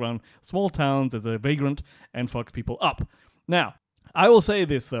walks around small towns as a vagrant and fucks people up. Now, I will say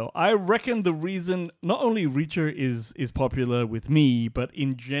this, though. I reckon the reason not only Reacher is popular with me, but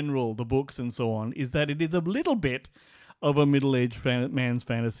in general, the books and so on, is that it is a little bit of a middle-aged man's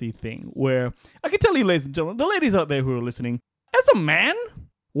fantasy thing, where I can tell you, ladies and gentlemen, the ladies out there who are listening, as a man,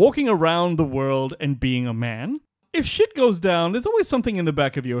 walking around the world and being a man, if shit goes down, there's always something in the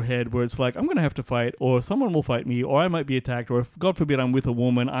back of your head where it's like, I'm going to have to fight, or someone will fight me, or I might be attacked, or if, God forbid, I'm with a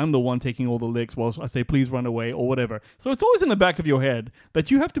woman, I'm the one taking all the licks while I say, please run away, or whatever. So it's always in the back of your head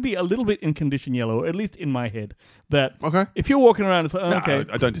that you have to be a little bit in condition yellow, at least in my head, that Okay. if you're walking around, it's like, No, okay.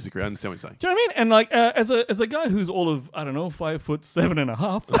 I don't disagree. I understand what you're saying. Do you know what I mean? And as a guy who's all of,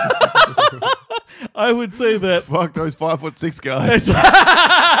 5'7.5", I would say that Fuck those 5'6" guys.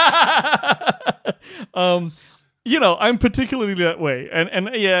 I'm particularly that way, and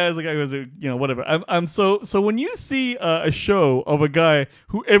yeah, as a guy who's whatever. I'm so when you see a show of a guy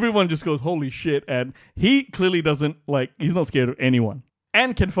who everyone just goes holy shit, and he clearly doesn't he's not scared of anyone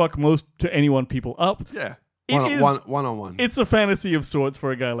and can fuck most to anyone people up. Yeah. It is- One on one. It's a fantasy of sorts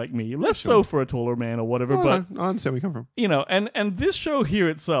for a guy like me, less so for a taller man or whatever. But I understand where you come from. and this show here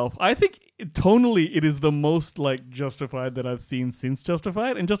itself, I think tonally it is the most Justified that I've seen since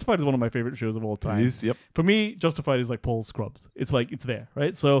Justified, and Justified is one of my favorite shows of all time. It is, yep. For me, Justified is like Paul's Scrubs. It's it's there,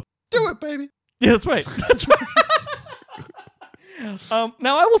 right? So Do it, baby. yeah, that's right. That's right. Now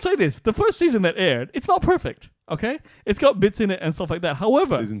I will say this: the first season that aired, it's not perfect. Okay, it's got bits in it and stuff like that.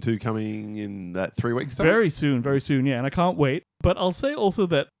 However, Season 2 coming in that 3 weeks time. very soon, yeah, and I can't wait. But I'll say also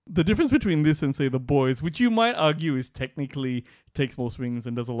that the difference between this and say The Boys, which you might argue is technically takes more swings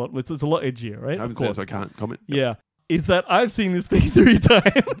and does a lot, it's a lot edgier, right? I haven't seen it, so I can't comment. Yeah, is that I've seen this thing 3 times.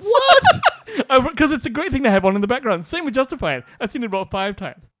 What? Because it's a great thing to have on in the background. Same with Justified. I've seen it about 5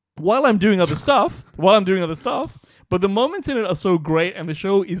 times. While I'm doing other stuff, but the moments in it are so great and the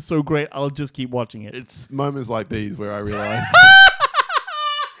show is so great, I'll just keep watching it. It's moments like these where I realize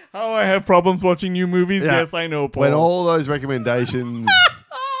How I have problems watching new movies? Yeah. Yes, I know, Paul. when all those recommendations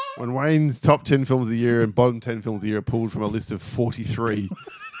When Wayne's top 10 films of the year and bottom 10 films of the year are pulled from a list of 43,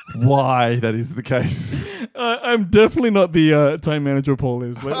 why that is the case. I'm definitely not the time manager Paul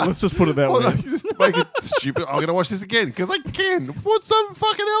is. Let's just put it that Oh, way. no, you just make it stupid. I'm going to watch this again because I can. What's some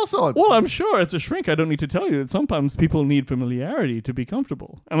fucking else on? Well, I'm sure as a shrink, I don't need to tell you that sometimes people need familiarity to be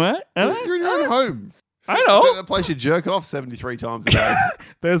comfortable. Am I? You're in your own home. I know. Is that a place you jerk off 73 times a day?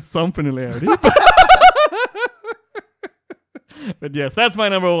 There's some familiarity. But yes, that's my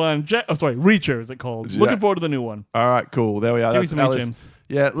number one. Reacher is it called? Yeah. Looking forward to the new one. All right, cool. There we are. Give me That's some Alice. James.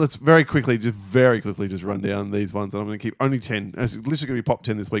 Yeah, let's very quickly just run down these ones. And I'm going to keep only 10. It's literally going to be pop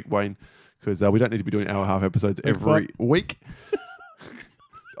 10 this week, Wayne, because we don't need to be doing hour and a half episodes every week.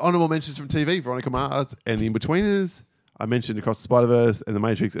 Honorable mentions from TV, Veronica Mars and The In-Betweeners. I mentioned Across the Spider-Verse and The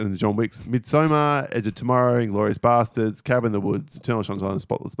Matrix and the John Wicks. Midsommar, Edge of Tomorrow, Inglourious Bastards, Cabin in the Woods, Eternal Sunshine of the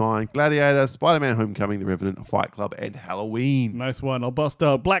Spotless Mind, Gladiator, Spider-Man Homecoming, The Revenant, Fight Club, and Halloween. Nice one. I'll bust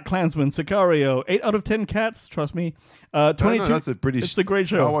out Black Klansman, Sicario, 8 out of 10 cats. Trust me. 22. No, that's a British. It's a great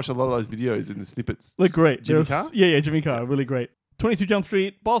show. I watch a lot of those videos in the snippets. Look great. Jimmy Carr? Yeah, Jimmy Carr. Really great. 22 Jump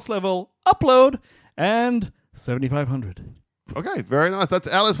Street, Boss Level, Upload, and 7500. Okay, very nice. That's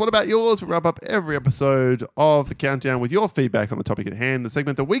Alice. What about yours? We wrap up every episode of The Countdown with your feedback on the topic at hand, the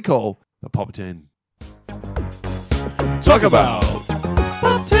segment that we call the Pop 10. Talk about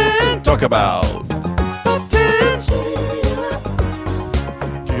Pop 10. Talk about Pop 10.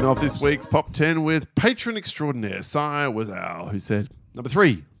 Kicking off this week's Pop 10 with patron extraordinaire, Sai Wazal, who said, number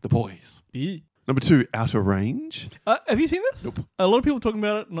 3, The Boys. Number 2, Outer Range. Have you seen this? Nope. A lot of people talking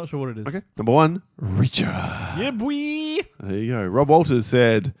about it. Not sure what it is. Okay. Number 1, Reacher. Yeah, boy. There you go. Rob Walters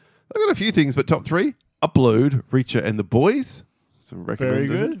said, I've got a few things, but top 3, Upload, Reacher, and The Boys. Some Very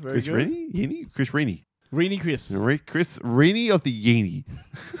good. Very Chris good. Reaney? Chris Reaney. Reenie Chris. Chris Reaney of the Yeenie.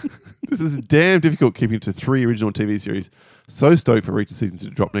 This is damn difficult keeping it to 3 original TV series. So stoked for Reacher Season 2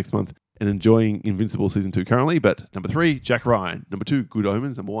 to drop next month and enjoying Invincible Season 2 currently. But number 3, Jack Ryan. Number 2, Good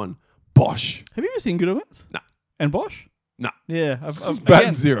Omens. Number 1, Bosch. Have you ever seen Good Omens? No. And Bosch? No. Yeah. I've Bad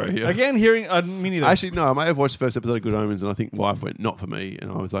again, zero, yeah. Again, hearing... me neither. Actually, no, I may have watched the first episode of Good Omens and I think wife went, not for me.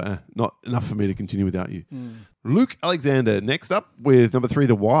 And I was like, not enough for me to continue without you. Luke Alexander, next up with number 3,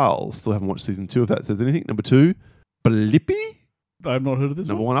 The Wild. Still haven't watched Season 2 if that says anything. Number 2, Blippi. I've not heard of this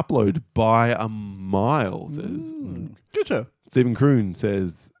Number one. 1, Upload by a mile, says Luke. Good show. Stephen Kroon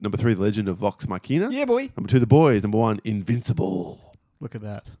says, number 3, The Legend of Vox Machina. Yeah, boy. Number 2, The Boys. Number 1, Invincible. Look at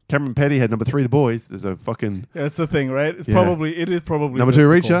that. Cameron Petty had number 3, The Boys. There's a fucking... Yeah, that's the thing, right? It is probably... Number 2, the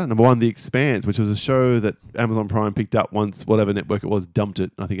Reacher. call. Number 1, The Expanse, which was a show that Amazon Prime picked up once whatever network it was dumped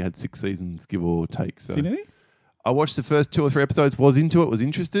it. I think it had 6 seasons, give or take. So Seen any? I watched the first 2 or 3 episodes, was into it, was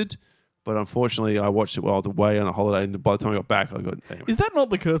interested, but unfortunately I watched it while I was away on a holiday, and by the time I got back, I got... Anyway. Is that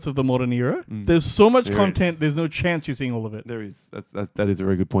not the curse of the modern era? There's so much There content, is. there's no chance you're seeing all of it. There is. That is a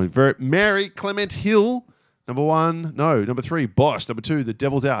very good point. Mary Clement Hill. Number 3, Bosch. Number 2, The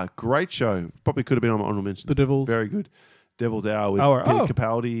Devil's Hour. Great show. Probably could have been on my honorable mentions. The Devils. Very good. Devil's Hour with Hour. Peter Oh.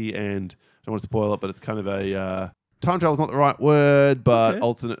 Capaldi and I don't want to spoil it, but it's kind of a time travel's not the right word, but Okay.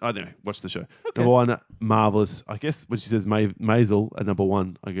 alternate. I don't know. Watch the show. Number 1, Marvelous. I guess when she says Maisel at number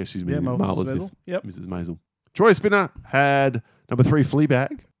 1, I guess she's meaning Marvelous Maisel. Miss, Yep. Mrs. Maisel. Troy Spinner had number 3,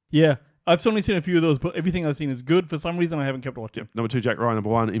 Fleabag. Yeah. I've only seen a few of those, but everything I've seen is good. For some reason, I haven't kept watching. Number 2, Jack Ryan. Number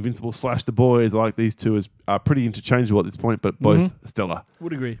 1, Invincible / The Boys. I like these two are pretty interchangeable at this point, but both stellar.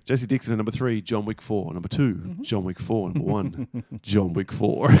 Would agree. Jesse Dixon at number 3, John Wick 4. Number 2, John Wick 4. Number 1, John Wick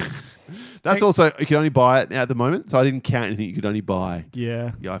 4. That's also, you can only buy it at the moment, so I didn't count anything you could only buy.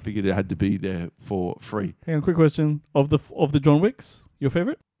 Yeah. Yeah, I figured it had to be there for free. Hang on, quick question. Of the John Wicks, your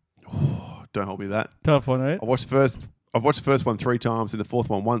favorite? Don't hold me to that. Tough one, right? I've watched the first one 3 times and the fourth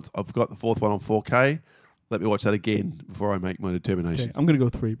one once. I've got the fourth one on 4K. Let me watch that again before I make my determination. Okay, I'm going to go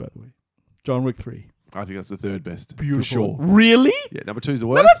 3, by the way. John Wick 3. I think that's the 3rd best. Beautiful. For sure. Really? Yeah, number 2's the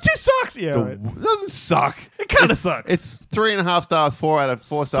worst. Number 2 sucks. Yeah, right. It doesn't suck. It kind of sucks. It's 3.5 stars,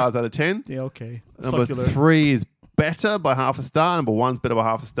 4 stars out of 10. Yeah, okay. Number Succular. 3 is better by half a star. Number 1's better by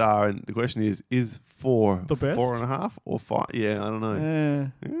half a star. And the question is 4 The best? 4.5 or 5? Yeah, I don't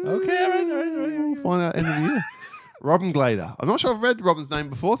know. Okay, all right. We'll find out end of the year. Robin Glader. I'm not sure I've read Robin's name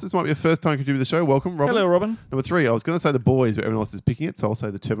before, so this might be a first time contributor to the show. Welcome, Robin. Hello, Robin. Number 3, I was going to say The Boys, but everyone else is picking it, so I'll say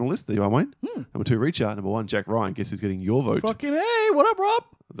The Terminal List. There you are, Wayne. Number 2, Reacher. Number 1, Jack Ryan. Guess who's getting your vote? Fucking hey, what up, Rob?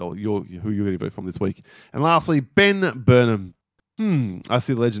 Who you're going to vote from this week. And lastly, Ben Burnham. I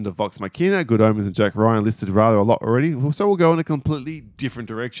see The Legend of Vox Machina, Good Omens, and Jack Ryan listed rather a lot already. So we'll go in a completely different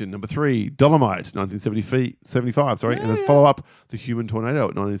direction. Number 3, Dolomite, 1975, and as follow-up, The Human Tornado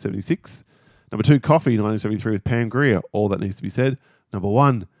at 1976. Number 2, Coffee, 1973 with Pam Grier. All that needs to be said. Number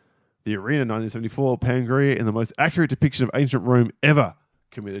 1, The Arena, 1974, Pam Grier in the most accurate depiction of ancient Rome ever.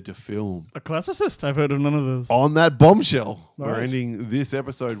 committed to film. A classicist. I've heard of none of those. On that bombshell, we're Right. ending this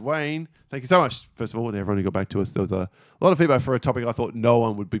episode. Wayne, thank you so much. First of all, to everyone who got back to us. There was a lot of feedback for a topic I thought no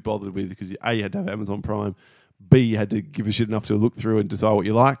one would be bothered with because A, you had to have Amazon Prime. B, you had to give a shit enough to look through and decide what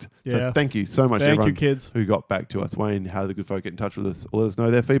you liked. So Yeah. thank you so much, Thank everyone you, kids. who got back to us. Wayne, how did the good folk get in touch with us? Let us know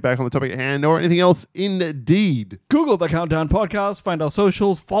their feedback on the topic at hand or anything else indeed. Google The Countdown Podcast, find our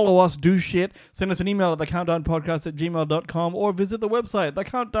socials, follow us, do shit, send us an email at thecountdownpodcast@gmail.com or visit the website,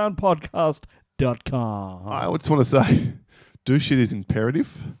 thecountdownpodcast.com. I just want to say, do shit is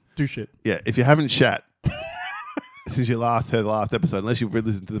imperative. Do shit. Yeah, if you haven't shat since you last heard the last episode, unless you've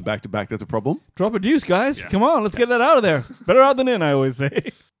listened to them back to back, that's a problem. Drop a deuce, guys. Come on, let's get that out of there. Better out than in, I always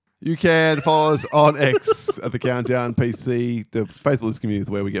say. You can follow us on X at the Countdown PC. The Facebook community is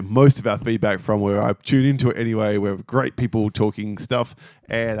where we get most of our feedback from, where I tune into it anyway. We have great people talking stuff.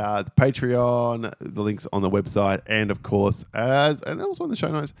 And the Patreon, the links on the website, and of course, and also in the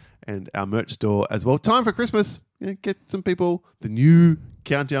show notes, and our merch store as well. Time for Christmas. Get some people the new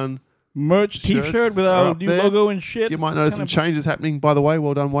Countdown Merch shirts t-shirt with are our up new there. logo and shit. You might notice some changes happening, by the way.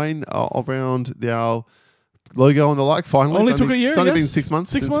 Well done, Wayne, around our logo and the like. Finally, Only took a year, It's only yes. been 6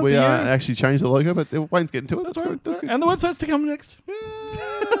 months 6 since months, we a year. actually changed the logo, but Wayne's getting to it. That's Right. good. That's good. And the website's to come next.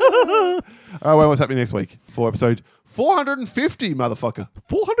 All right, Wayne, what's happening next week for episode 450, motherfucker?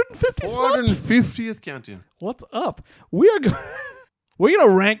 450 slot? 450th countdown. What's up? We're gonna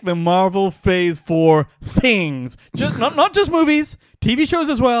rank the Marvel Phase 4 things. Just not just movies, TV shows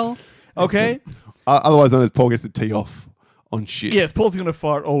as well. Okay? Otherwise known as Paul gets to tee off on shit. Yes, Paul's gonna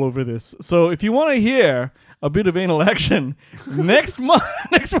fart all over this. So if you want to hear a bit of anal action, next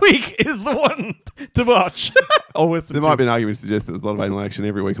week is the one to watch. There might be an argument to suggest that there's a lot of anal action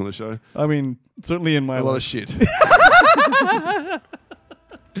every week on the show. I mean, certainly in my A lot of life. shit.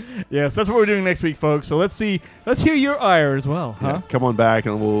 Yes, that's what we're doing next week, folks. So let's hear your ire as well, huh? Yeah, come on back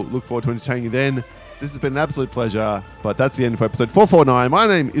and we'll look forward to entertaining you then. This has been an absolute pleasure, but that's the end for episode 449. My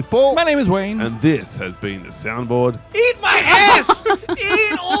name is Paul. My name is Wayne. And this has been the Soundboard Eat my ass!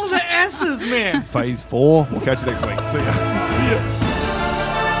 Eat all the asses, man! Phase 4. We'll catch you next week. See ya. Yeah.